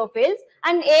basophils.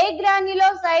 And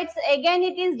agranulocytes, again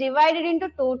it is divided into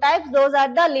two types. Those are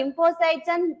the lymphocytes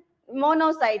and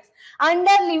monocytes.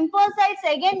 Under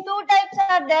lymphocytes, again two types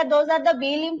are there. Those are the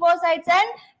B lymphocytes and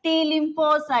T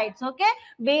lymphocytes. Okay,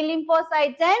 B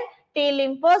lymphocytes and T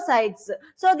lymphocytes.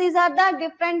 So these are the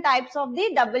different types of the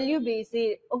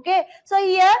WBC. Okay, so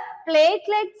here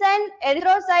platelets and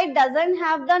erythrocyte doesn't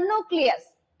have the nucleus.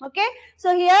 Okay,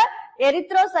 so here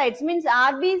erythrocytes means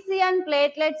RBC and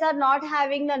platelets are not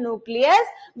having the nucleus,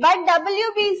 but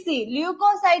WBC,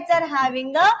 leukocytes are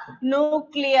having the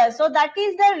nucleus. So that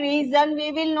is the reason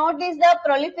we will notice the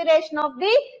proliferation of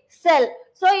the cell.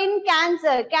 So in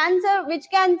cancer, which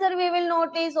cancer we will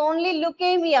notice? Only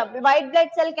leukemia, white blood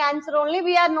cell cancer only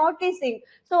we are noticing.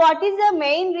 So what is the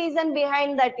main reason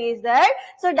behind that is that,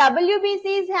 so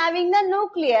WBC is having the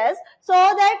nucleus so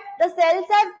that the cells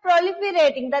are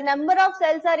proliferating, the number of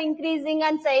cells are increasing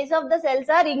and size of the cells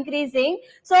are increasing.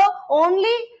 So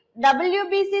only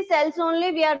WBC cells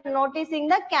only we are noticing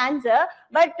the cancer,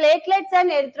 but platelets and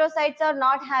erythrocytes are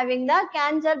not having the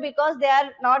cancer because they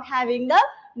are not having the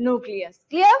nucleus.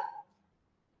 Clear?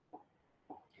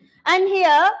 And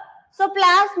here, so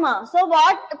plasma. So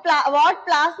what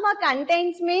plasma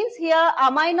contains means here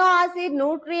amino acid,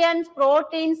 nutrients,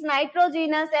 proteins,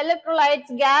 nitrogenous,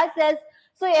 electrolytes, gases.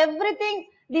 So everything,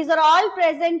 these are all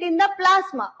present in the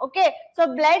plasma. Okay,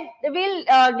 so blood will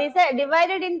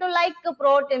divided into like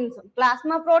proteins,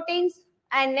 plasma proteins,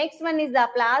 and next one is the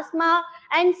plasma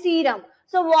and serum.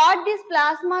 So what this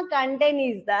plasma contain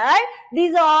is that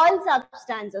these are all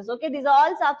substances. Okay, these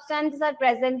all substances are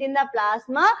present in the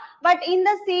plasma, but in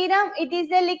the serum it is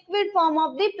a liquid form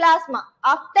of the plasma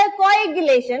after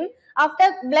coagulation, after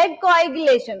blood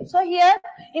coagulation. So here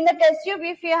in the test tube,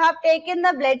 if you have taken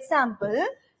the blood sample,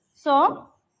 so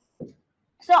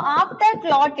after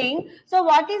clotting, so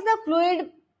what is the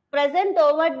fluid present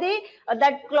over the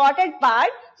that clotted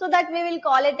part? So that we will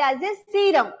call it as a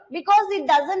serum, because it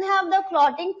doesn't have the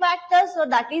clotting factor. So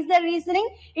that is the reasoning.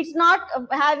 It's not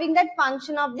having that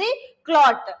function of the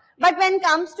clot. But when it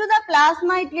comes to the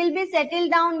plasma, it will be settled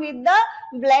down with the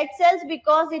blood cells,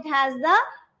 because it has the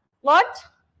what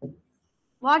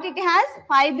it has?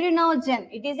 Fibrinogen.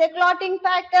 It is a clotting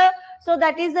factor. So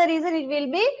that is the reason it will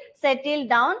be settled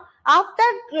down. After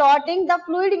clotting, the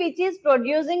fluid which is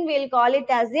producing, we will call it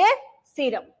as a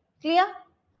serum. Clear?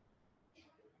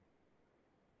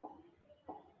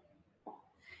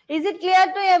 Is it clear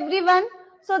to everyone?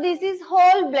 So this is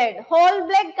whole blood. Whole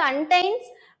blood contains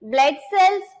blood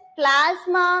cells,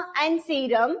 plasma and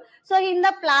serum. So in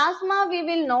the plasma, we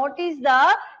will notice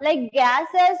the like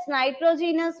gases,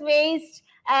 nitrogenous waste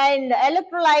and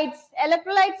electrolytes.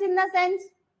 Electrolytes in the sense,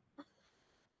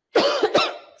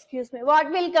 excuse me,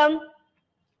 what will come?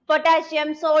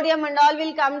 Potassium, sodium and all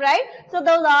will come, right? So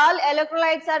those all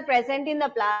electrolytes are present in the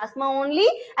plasma only.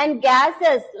 And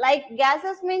gases, like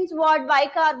gases means what?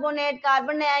 Bicarbonate,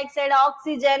 carbon dioxide,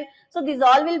 oxygen. So these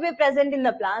all will be present in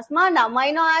the plasma. And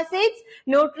amino acids,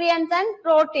 nutrients and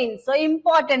proteins. So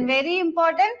important, very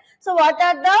important. So what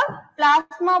are the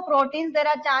plasma proteins? There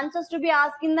are chances to be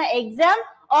asked in the exam,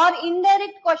 or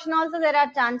indirect question also there are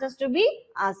chances to be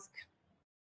asked.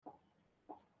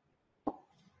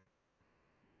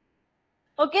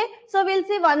 Okay, so we'll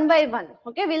see one by one.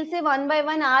 Okay, we'll see one by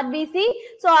one RBC.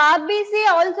 So RBC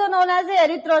also known as the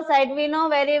erythrocyte. We know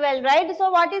very well, right?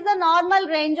 So what is the normal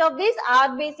range of these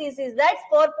RBCs? Is that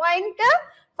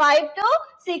 4.5 to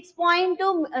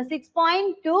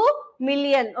 6.2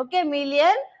 million. Okay,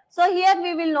 million. So here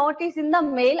we will notice in the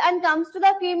male, and comes to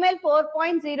the female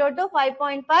 4.0 to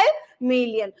 5.5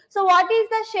 million. So what is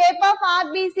the shape of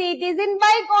RBC? It is in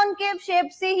biconcave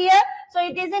shape. See here. So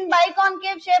it is in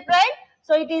biconcave shape, right?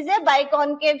 So it is a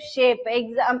biconcave shape.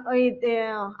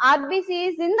 RBC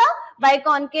is in the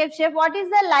biconcave shape. What is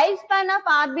the lifespan of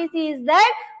RBC? Is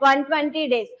that 120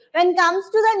 days. When comes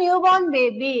to the newborn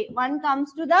baby,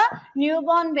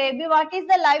 what is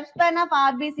the lifespan of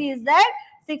RBC? Is that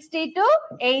 60 to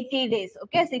 80 days.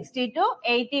 Okay, 60 to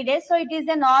 80 days. So it is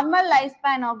the normal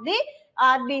lifespan of the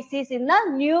RBCs in the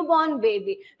newborn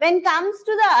baby. When comes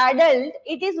to the adult,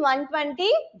 it is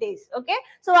 120 days. Okay.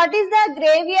 So what is the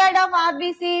graveyard of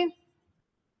RBC?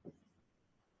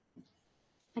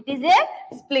 It is a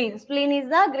spleen. Spleen is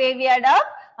the graveyard of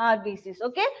RBCs.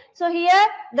 Okay. So here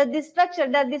the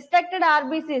destructed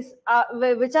RBCs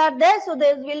which are there. So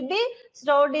those will be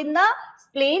stored in the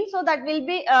spleen. So that will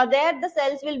be there. The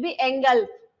cells will be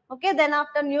engulfed. Okay. Then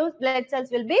after new blood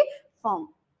cells will be formed.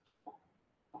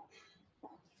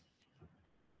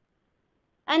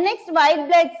 And next, white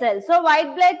blood cells. So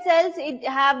white blood cells, it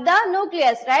have the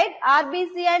nucleus, right?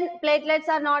 RBC and platelets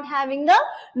are not having the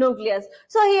nucleus.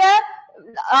 So here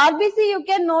RBC you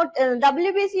can note,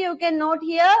 WBC you can note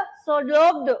here. So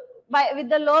lobed, with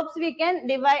the lobes we can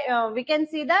divide, we can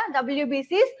see the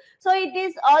WBCs. So it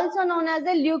is also known as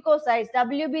a leukocytes.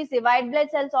 WBC, white blood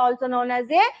cells, also known as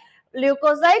a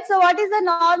leukocytes. So what is the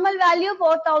normal value?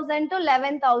 4,000 to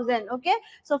 11,000. Okay,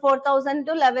 so 4,000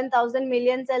 to 11,000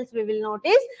 million cells we will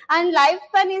notice. And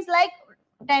lifespan is like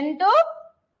 10 to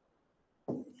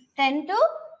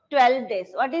 12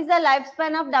 days. What is the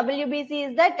lifespan of WBC?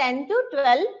 Is that 10 to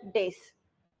 12 days.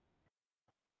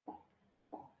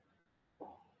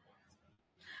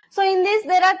 So in this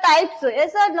there are types,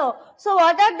 yes or no? So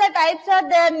what are the types are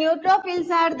there? Neutrophils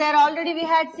are there, already we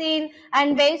had seen,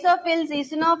 and basophils,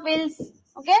 eosinophils.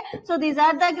 Okay, so these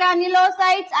are the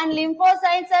granulocytes, and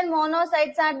lymphocytes and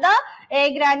monocytes are the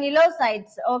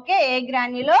agranulocytes. Okay,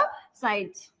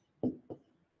 agranulocytes.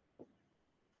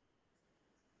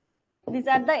 These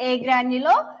are the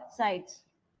agranulocytes.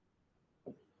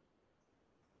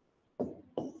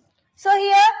 So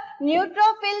here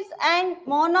neutrophils and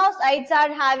monocytes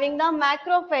are having the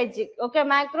macrophagic. Okay,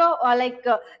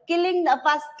 killing the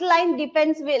first line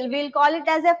defense. We'll call it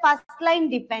as a first line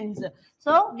defense.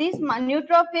 So these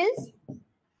neutrophils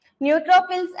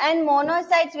and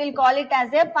monocytes will call it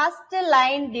as a first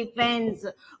line defense.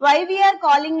 Why we are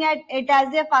calling it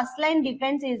as a first line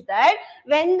defense is that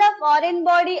when the foreign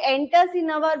body enters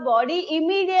in our body,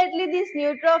 immediately these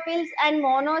neutrophils and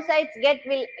monocytes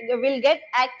will get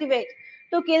activated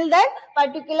to kill that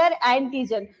particular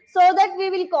antigen. So that we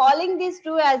will calling these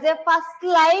two as a first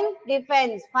line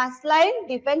defense. First line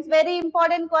defense, very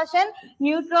important question.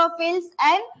 Neutrophils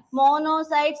and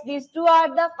monocytes, these two are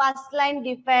the first line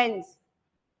defense.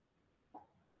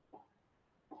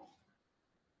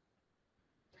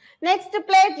 Next,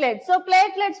 platelets. So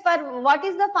platelets, for what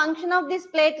is the function of these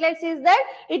platelets is that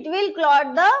it will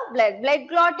clot the blood. Blood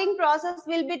clotting process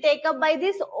will be taken up by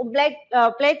these blood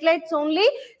platelets only.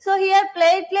 So here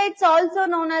platelets also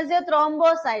known as the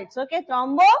thrombocytes. Okay,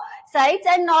 thrombocytes,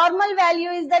 and normal value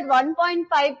is that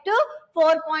 1.5 to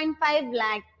 4.5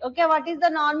 lakh. Okay, what is the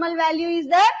normal value is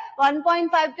that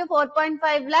 1.5 to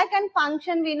 4.5 lakh, and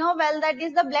function we know well, that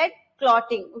is the blood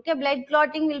clotting. Okay, blood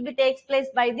clotting will be takes place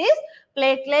by these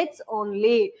platelets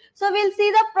only. So we'll see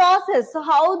the process. So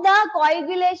how the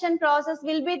coagulation process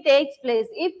will be takes place.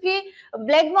 If we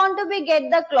blood want to be get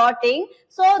the clotting,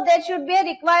 so there should be a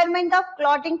requirement of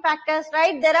clotting factors,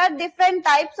 right? There are different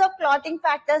types of clotting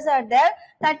factors are there,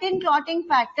 13 clotting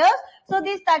factors. So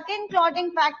these 13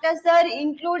 clotting factors are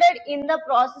included in the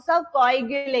process of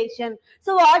coagulation.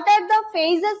 So what are the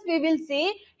phases we will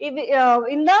see in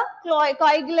the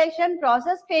coagulation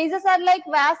process? Phases are like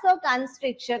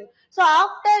vasoconstriction. So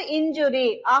after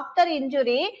injury,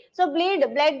 so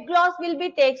blood loss will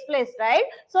be takes place, right?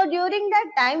 So during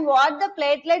that time, what the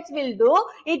platelets will do,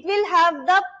 it will have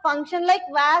the function like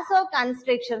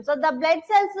vasoconstriction. So the blood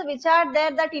cells which are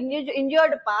there, that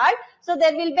injured part, so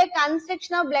there will be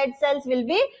constriction of blood cells will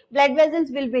be, blood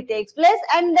vessels will be takes place,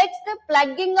 and next the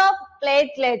plugging of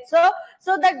platelets.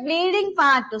 So that bleeding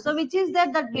part, so which is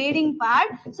that bleeding part.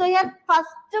 So here first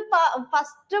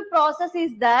process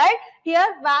is that here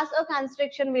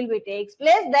vasoconstriction will be takes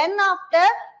place. Then after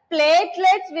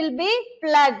platelets will be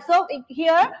plugged. So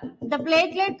here the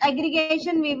platelet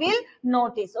aggregation we will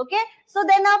notice. Okay. So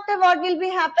then after what will be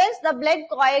happens, the blood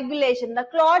coagulation, the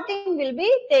clotting will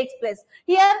be takes place.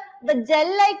 Here the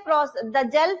gel-like process, the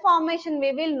gel formation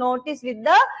we will notice with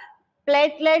the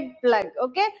platelet plug.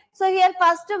 Okay, so here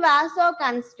first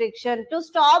vasoconstriction, to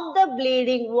stop the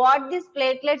bleeding, what these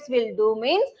platelets will do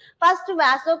means, first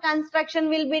vasoconstriction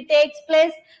will be takes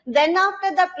place, then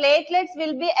after the platelets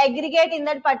will be aggregate in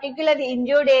that particular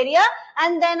injured area,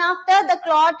 and then after the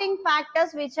clotting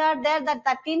factors which are there, the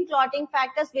 13 clotting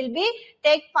factors will be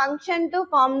take function to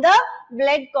form the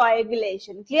blood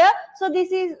coagulation. Clear? So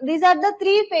these are the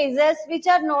three phases which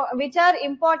are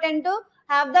important to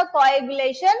have the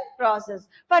coagulation process.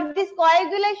 For this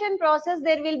coagulation process,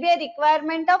 there will be a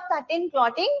requirement of 13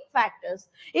 clotting factors.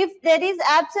 If there is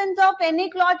absence of any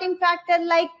clotting factor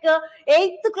like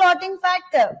 8th clotting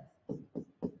factor,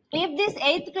 if this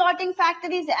 8th clotting factor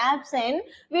is absent,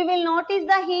 we will notice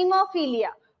the hemophilia.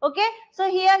 Okay, so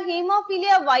here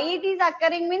hemophilia, why it is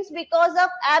occurring means because of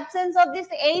absence of this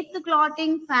 8th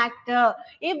clotting factor.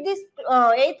 If this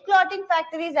 8th clotting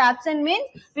factor is absent means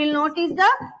we'll notice the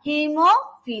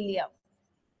hemophilia.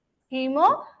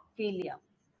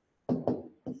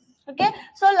 Okay,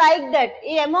 so like that,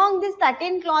 among these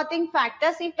 13 clotting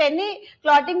factors, if any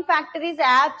clotting factor is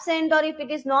absent or if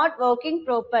it is not working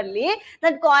properly,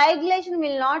 that coagulation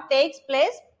will not take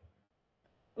place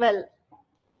well.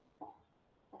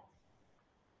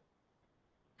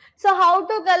 So how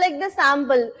to collect the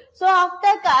sample? So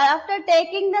after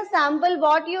taking the sample,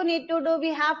 what you need to do,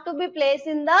 we have to be placed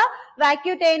in the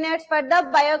vacuotiners for the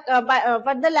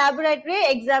for the laboratory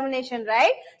examination,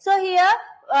 right? So here,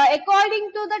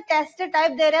 according to the test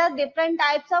type, there are different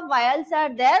types of vials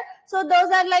are there. So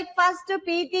those are like first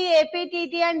PT,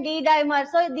 APTT and D dimer.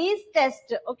 So these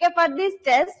tests, okay, for this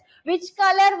test, which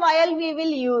color vial we will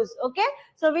use? Okay,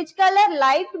 so which color?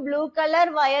 Light blue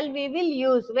color vial we will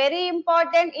use. Very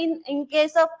important in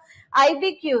case of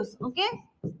IBQs. Okay,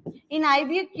 in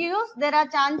IBQs there are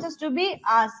chances to be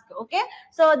asked. Okay,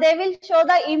 so they will show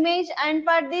the image, and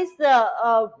for this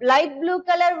light blue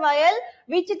color vial,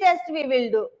 which test we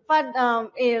will do? For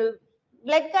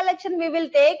blood collection we will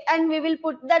take, and we will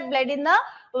put that blood in the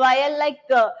vial like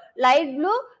light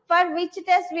blue. For which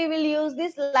test we will use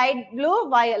this light blue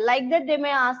vial? Like that they may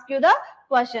ask you the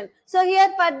question. So here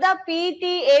for the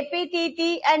PT,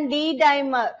 APTT and D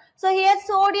dimer. So here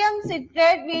sodium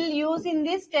citrate will use in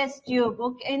this test tube.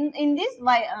 Okay, in this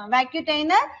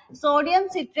vacuotiner, sodium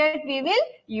citrate we will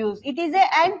use. It is an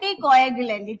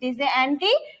anticoagulant. It is an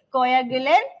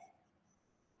anticoagulant.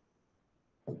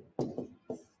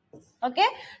 Okay,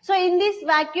 so in this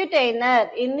vacuotiner,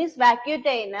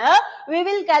 we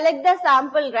will collect the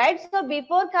sample, right? So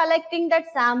before collecting that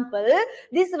sample,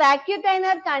 this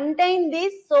vacuotiner contain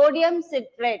this sodium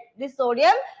citrate. This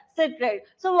sodium citrate.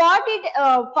 So what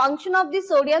it function of the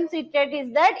sodium citrate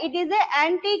is that it is a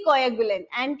anticoagulant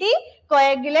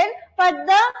for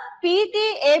the PT,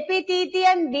 APTT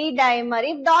and D dimer.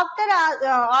 If doctor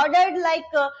ordered like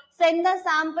send the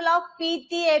sample of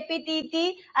PT,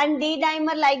 APTT and D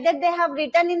dimer like that, they have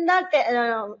written in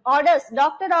the orders.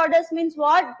 Doctor orders means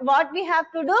what we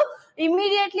have to do?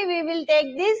 Immediately we will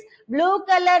take this blue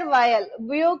color vial,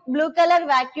 blue color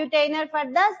vacutainer for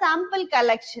the sample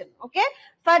collection. Okay.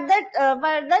 For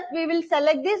that we will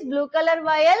select this blue color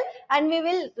vial and we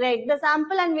will write the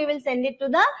sample and we will send it to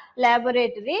the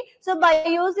laboratory. So by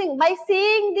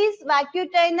seeing this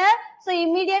vacutainer, so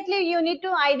immediately you need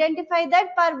to identify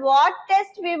that for what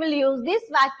test we will use this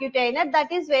vacutainer.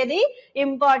 That is very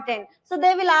important. So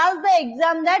they will ask the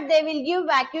exam that they will give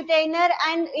vacutainer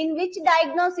and in which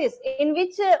diagnosis, in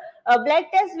which blood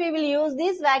test we will use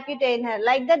this vacutainer.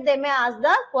 Like that they may ask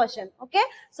the question. Okay.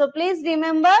 So please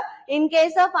remember in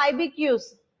case of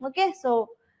IBQs. Okay. So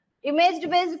image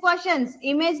based questions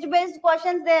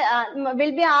they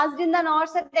will be asked in the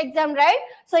NORCET exam, right?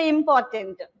 So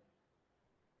important.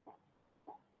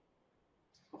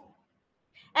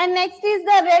 And next is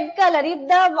the red color. If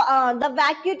the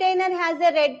vacutainer has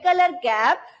a red color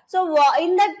cap, so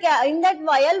in that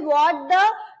vial, what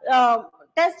the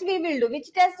test we will do?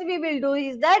 Which test we will do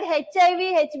is that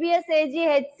HIV,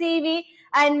 HBsAg, HCV,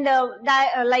 and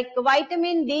like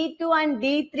vitamin D2 and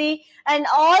D3, and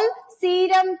all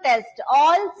serum test.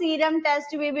 All serum test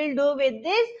we will do with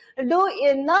this. Do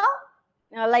in the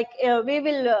we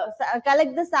will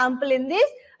collect the sample in this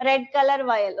red color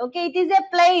vial. Okay, it is a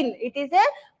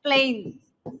plain.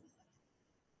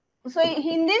 So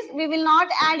in this we will not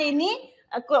add any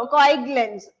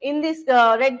coagulants. In this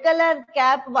red color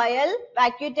cap vial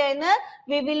vacutainer,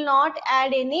 we will not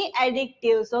add any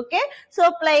additives. Okay,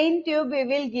 so plain tube we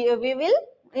will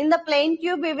in the plain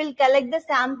tube we will collect the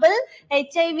sample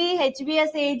HIV,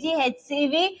 HBsAg,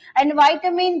 HCV and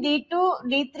vitamin D2,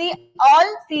 D3,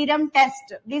 all serum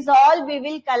test. These all we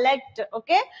will collect.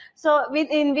 Okay, so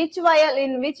in which vial,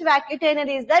 in which vacutainer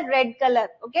is that red color.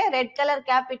 Okay, red color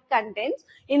cap it contains.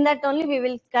 In that only we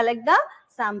will collect the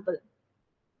sample.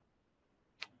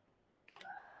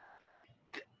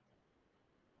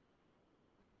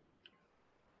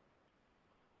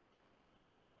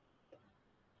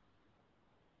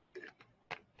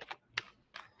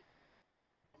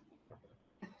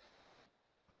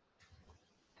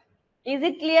 Is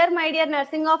it clear, my dear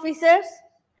nursing officers?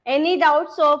 Any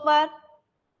doubts so far?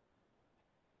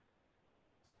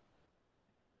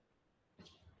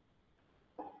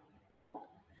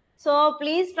 So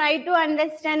please try to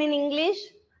understand in English.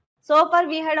 So far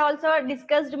we had also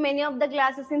discussed many of the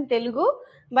classes in Telugu,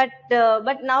 but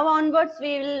now onwards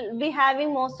we will be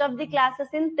having most of the classes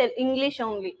in English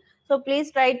only. So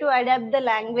please try to adapt the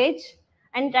language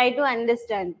and try to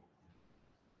understand.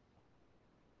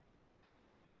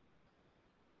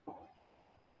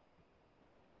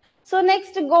 So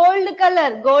next, gold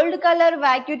color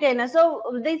vacutainer. So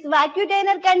this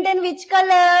vacutainer contain which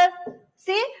color?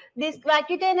 See, this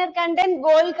vacutainer contain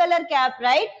gold color cap,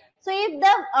 right? So if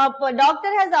the doctor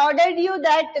has ordered you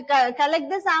that collect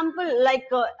the sample like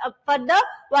for the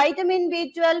vitamin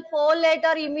B12, folate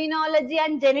or immunology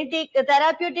and genetic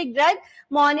therapeutic drug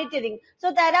monitoring.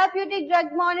 So therapeutic drug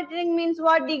monitoring means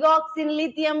what? Digoxin,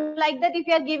 lithium, like that. If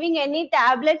you are giving any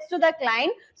tablets to the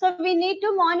client, so we need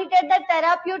to monitor the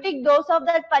therapeutic dose of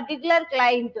that particular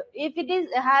client. If it is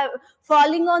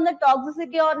falling on the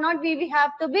toxicity or not, we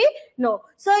have to be no.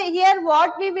 So here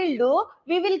what we will do,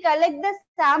 we will collect the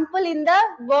sample in the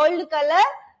gold color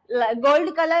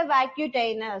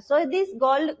vacutainer. So this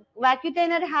gold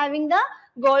vacutainer having the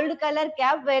gold color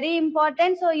cap, very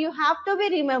important. So you have to be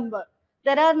remember.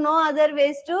 There are no other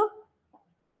ways to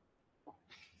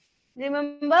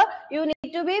remember. You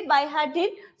need to be by heart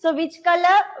it. So which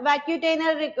color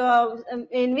vacutainer,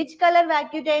 in which color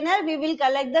vacutainer we will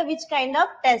collect the which kind of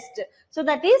test. So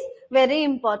that is very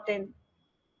important.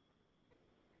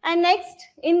 And next,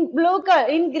 in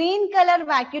green color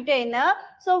vacutainer,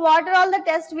 so what are all the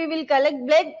tests we will collect?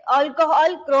 Blood,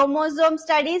 alcohol, chromosome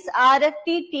studies,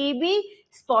 RFT, TB,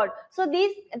 spot. So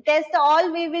these tests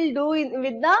all we will do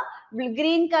with the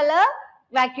green color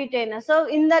vacutainer. So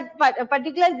in that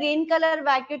particular green color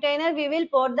vacutainer, we will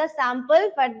pour the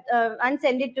sample and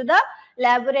send it to the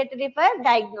laboratory for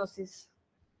diagnosis.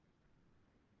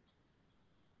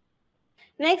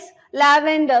 Next,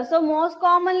 lavender. So most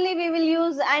commonly we will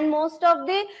use, and most of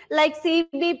the like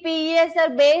CBPES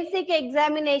are basic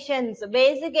examinations.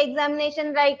 Basic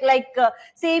examination like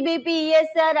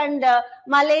CBPESR and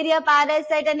malaria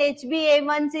parasite and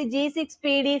HbA1c,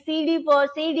 G6PD, CD4,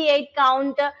 CD8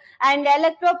 count and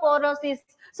electroporosis.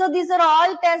 So these are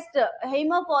all tests,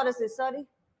 hemoporosis, sorry.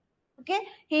 Okay,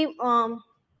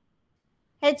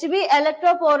 HB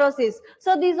electroporosis.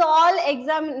 So these all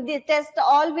the test,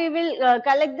 all we will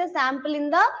collect the sample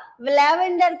in the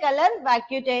lavender color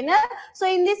vacutainer. So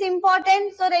in this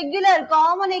important, so regular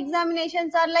common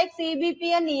examinations are like CBP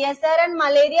and ESR and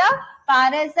malaria,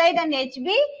 parasite and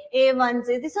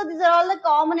HbA1c. So these are all the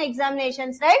common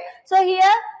examinations, right? So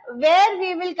here where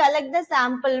we will collect the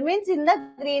sample means in the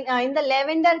green, in the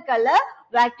lavender color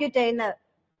vacutainer.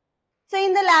 So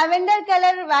in the lavender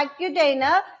color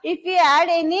vacutainer, if we add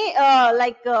any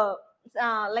like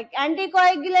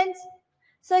anticoagulants,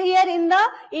 so here in the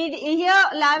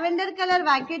lavender color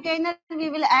vacutainer we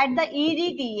will add the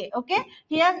EDTA. Okay,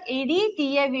 here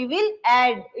EDTA we will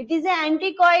add. It is an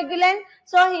anticoagulant.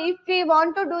 So if we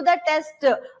want to do the test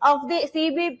of the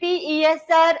CBP,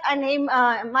 ESR and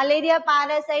malaria,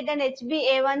 parasite and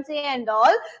HbA1c and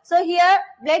all, so here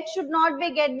blood should not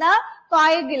be get the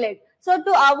coagulate. So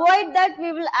to avoid that,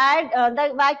 we will add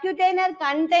the vacutainer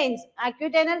contains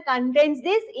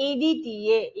this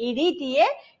EDTA. EDTA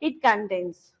it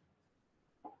contains,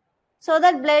 so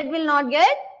that blood will not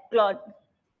get clot.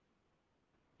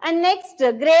 And next,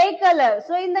 gray color.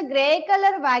 So in the gray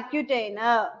color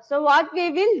vacutainer, so what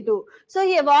we will do? So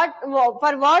here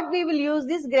for what we will use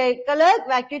this gray color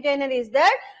vacutainer is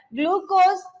that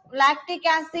glucose, lactic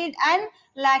acid and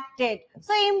lactate.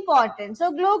 So important.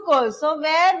 So glucose. So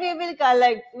where we will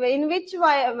collect, in which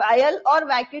vial or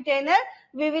vacutainer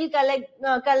we will collect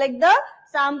the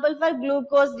sample for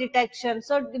glucose detection.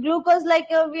 So glucose, like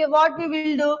what we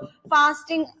will do,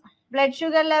 fasting blood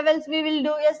sugar levels we will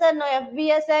do, yes or no,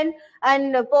 FBS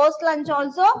and post lunch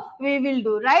also we will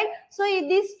do, right? So in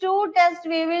these two tests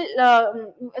we will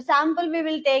sample we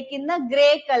will take in the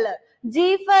gray color,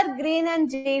 G for green and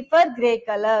G for gray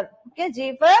color. Okay,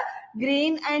 G for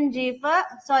green and G for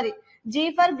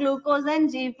glucose and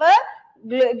G for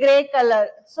gray color.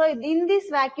 So in this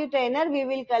vacutainer we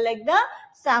will collect the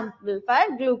sample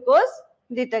for glucose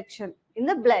detection in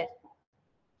the blood.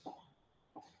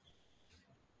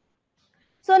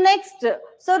 So next,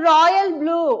 so royal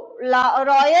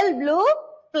blue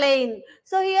plain.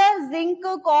 So here zinc,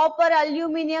 copper,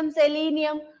 aluminium,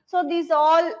 selenium. So these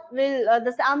all will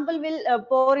the sample will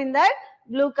pour in that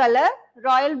blue color,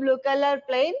 royal blue color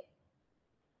plain.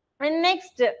 And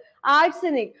next,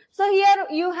 arsenic. So here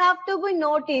you have to be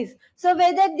noticed. So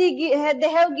whether they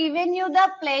have given you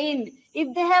the plain,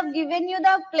 if they have given you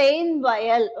the plain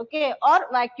vial, okay, or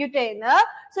vacutainer,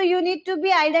 so you need to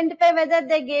be identify whether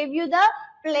they gave you the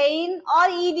plain or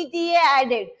EDTA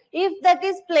added. If that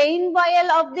is plain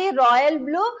vial of the royal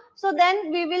blue, so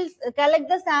then we will collect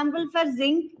the sample for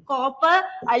zinc, copper,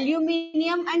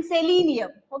 aluminium and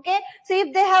selenium. Okay, so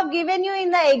if they have given you in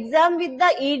the exam with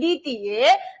the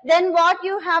EDTA, then what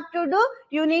you have to do,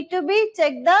 you need to be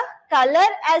check the color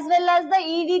as well as the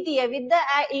EDTA. With the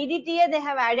EDTA they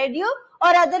have added you,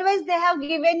 or otherwise they have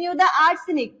given you the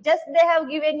arsenic. Just they have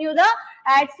given you the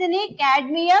arsenic,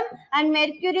 cadmium and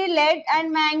mercury, lead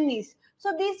and manganese.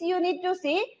 So this you need to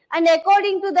see, and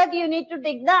according to that you need to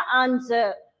take the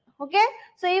answer. Okay,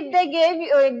 so if they gave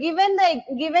you given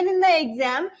in the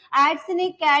exam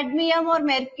arsenic, cadmium or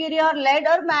mercury or lead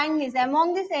or manganese,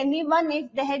 among this any one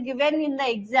if they have given in the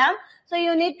exam, so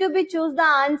you need to be choose the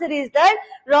answer is that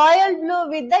royal blue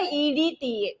with the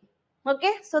EDTA.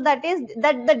 Okay, so that is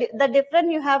the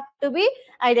difference you have to be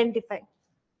identified.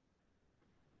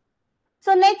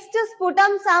 So next is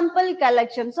sputum sample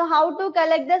collection. So how to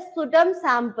collect the sputum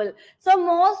sample? So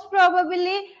most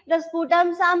probably the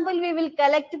sputum sample we will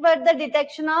collect for the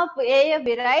detection of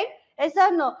AFB, right? Yes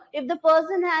or no? If the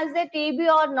person has a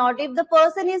TB or not. If the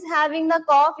person is having the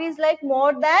cough is like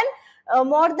more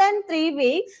than 3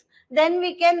 weeks, then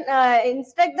we can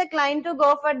instruct the client to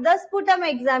go for the sputum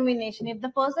examination. If the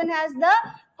person has the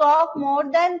cough more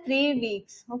than 3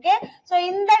 weeks, okay, so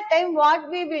in that time what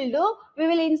we will do, we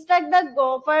will instruct the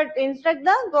go for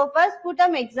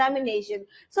sputum examination.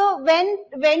 So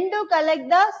when to collect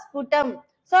the sputum?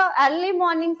 So early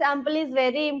morning sample is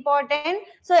very important.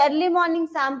 So early morning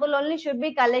sample only should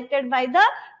be collected by the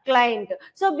client.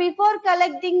 So before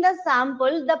collecting the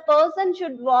sample, the person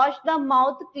should wash the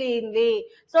mouth cleanly.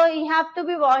 So you have to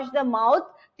be wash the mouth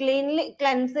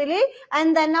cleansily,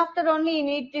 and then after only you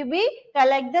need to be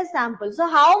collect the sample. So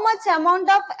how much amount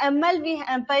of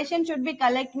ml patient should be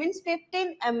collect means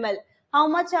 15 ml. How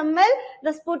much ml?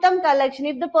 The sputum collection.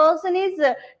 If the person is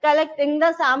collecting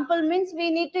the sample means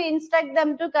we need to instruct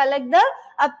them to collect the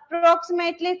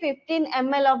approximately 15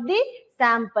 ml of the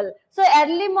sample. So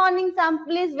early morning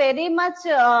sample is very much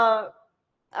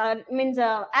means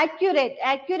accurate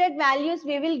values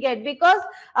we will get, because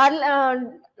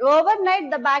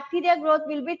overnight the bacteria growth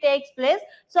will be takes place.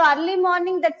 So early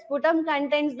morning that sputum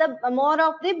contains the more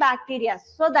of the bacteria.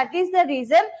 So that is the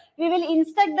reason we will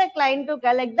instruct the client to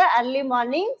collect the early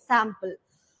morning sample.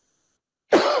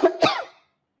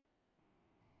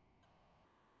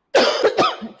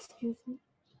 Excuse me.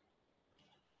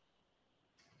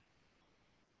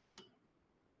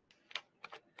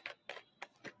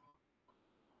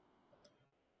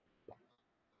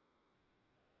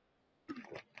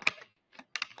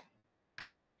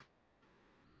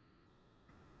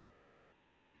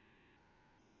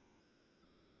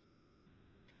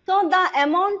 So the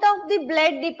amount of the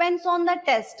blood depends on the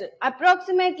test.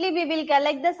 Approximately we will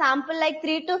collect the sample like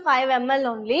 3 to 5 ml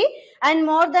only, and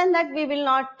more than that we will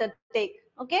not take.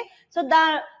 Okay. So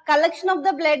the collection of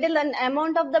the blood and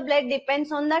amount of the blood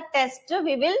depends on the test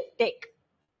we will take.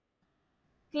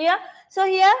 Clear? So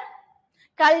here,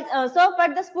 so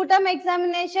for the sputum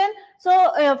examination,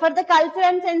 so for the culture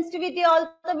and sensitivity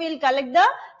also we will collect the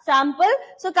sample.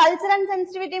 So culture and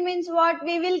sensitivity means what?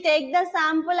 We will take the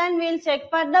sample and we will check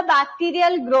for the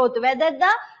bacterial growth, whether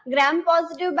the gram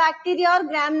positive bacteria or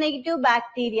gram negative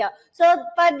bacteria. So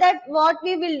for that what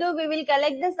we will do, we will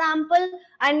collect the sample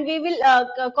and we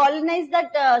will colonize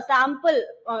that sample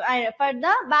for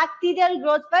the bacterial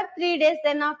growth for 3 days.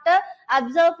 Then after,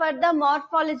 observe for the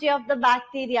morphology of the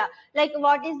bacteria, like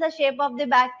what is the shape of the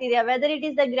bacteria, whether it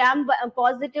is the gram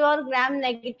positive or gram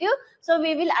negative. So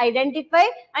we will identify,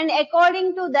 and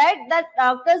according to that,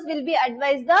 doctors will be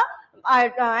advised the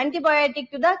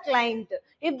antibiotic to the client.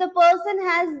 If the person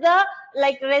has the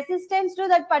like resistance to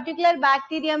that particular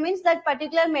bacteria, means that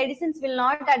particular medicines will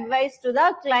not advise to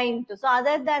the client. So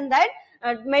other than that,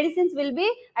 medicines will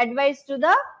be advised to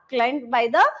the client by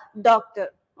the doctor.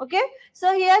 Okay.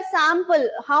 So here sample,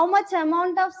 how much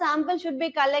amount of sample should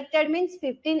be collected means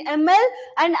 15 ml,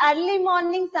 and early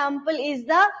morning sample is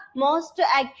the most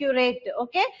accurate.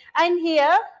 Okay. And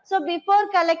here, so before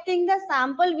collecting the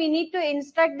sample, we need to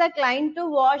instruct the client to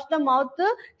wash the mouth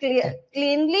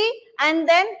cleanly, and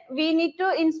then we need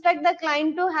to instruct the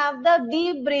client to have the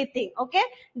deep breathing. Okay.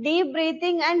 Deep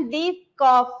breathing and deep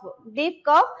cough,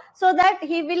 so that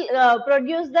he will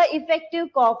produce the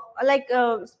effective cough, like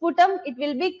sputum, it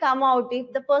will be come out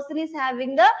if the person is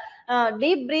having the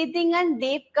deep breathing and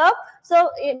deep cough.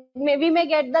 So we may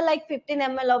get the like 15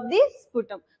 ml of the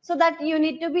sputum. So that you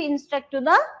need to be instruct to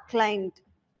the client.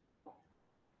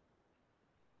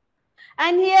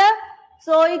 And here,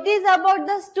 so it is about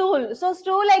the stool. So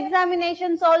stool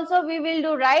examinations also we will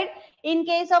do, right? In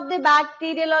case of the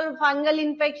bacterial or fungal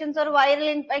infections or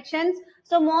viral infections,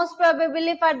 so most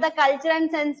probably for the culture and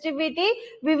sensitivity,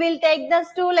 we will take the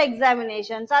stool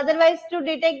examinations. Otherwise, to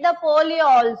detect the polio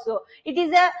also, it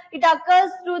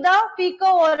occurs through the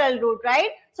fecal-oral route,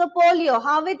 right? So polio,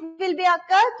 how it will be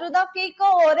occur? Through the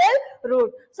fecal-oral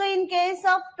route. So in case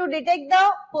of to detect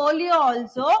the polio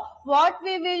also, what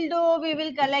we will do? We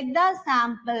will collect the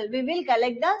sample. We will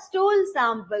collect the stool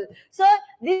sample. So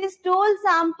this stool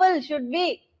sample should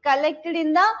be collected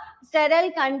in the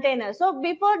sterile container. So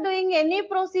before doing any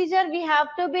procedure, we have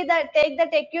to be take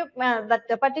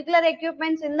that particular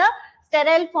equipments in the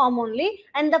sterile form only,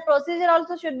 and the procedure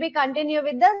also should be continue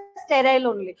with the sterile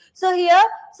only. So here,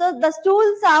 so the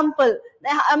stool sample,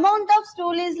 the amount of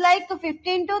stool is like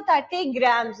 15 to 30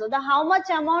 grams. So the how much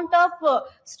amount of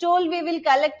stool we will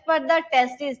collect for the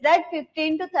test is that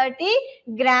 15 to 30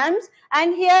 grams.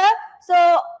 And here,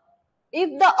 so if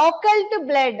the occult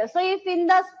blood, so if in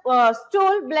the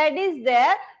stool blood is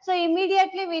there, so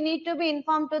immediately we need to be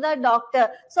informed to the doctor.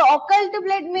 So occult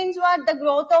blood means what? The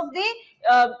growth of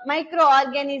the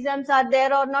microorganisms are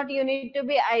there or not, you need to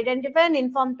be identified and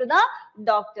informed to the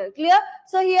doctor. Clear?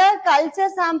 So here culture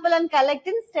sample and collect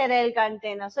in sterile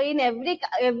container. So in every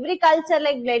culture,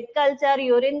 like blood culture,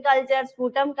 urine culture,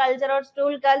 sputum culture or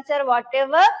stool culture,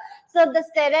 whatever, so the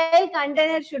sterile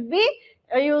container should be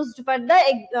used for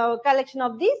the collection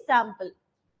of the sample.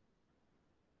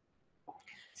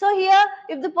 So here,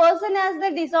 if the person has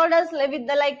the disorders with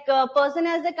the person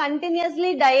has a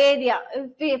continuously diarrhea,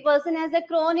 if the person has a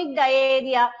chronic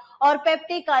diarrhea or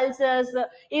peptic ulcers,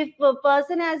 if a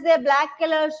person has a black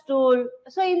color stool,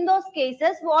 so in those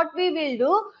cases, what we will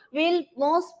do, we'll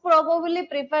most probably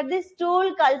prefer the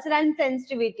stool culture and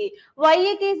sensitivity. Why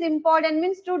it is important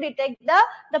means to detect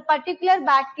the particular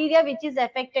bacteria which is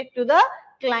affected to the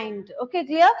client. Okay,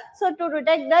 clear? So to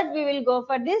detect that, we will go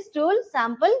for this stool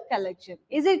sample collection.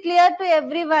 Is it clear to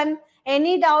everyone?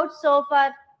 Any doubts so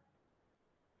far?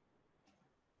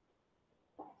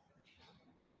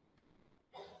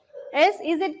 Yes,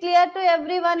 is it clear to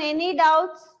everyone? Any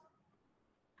doubts?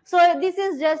 So this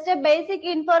is just a basic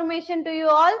information to you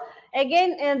all.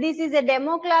 Again, this is a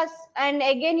demo class, and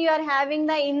again you are having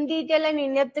the in detail and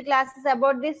in-depth classes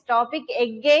about this topic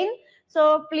again.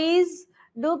 So please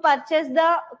do purchase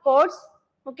the course.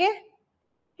 Okay.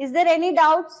 Is there any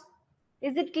doubts?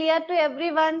 Is it clear to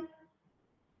everyone?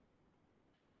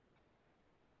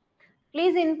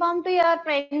 Please inform to your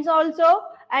friends also,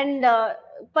 and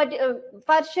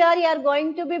for sure you are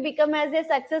going to be become as a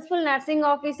successful nursing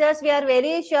officers. We are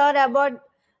very sure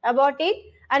about it,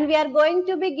 and we are going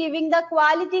to be giving the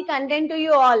quality content to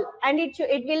you all, and it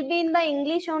will be in the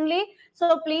English only.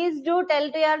 So please do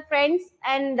tell to your friends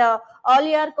and all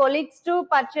your colleagues to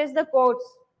purchase the course.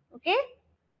 Okay.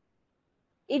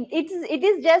 It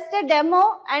is just a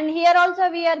demo, and here also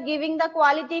we are giving the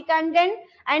quality content,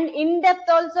 and in depth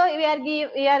also we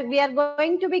are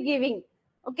going to be giving.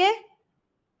 Okay.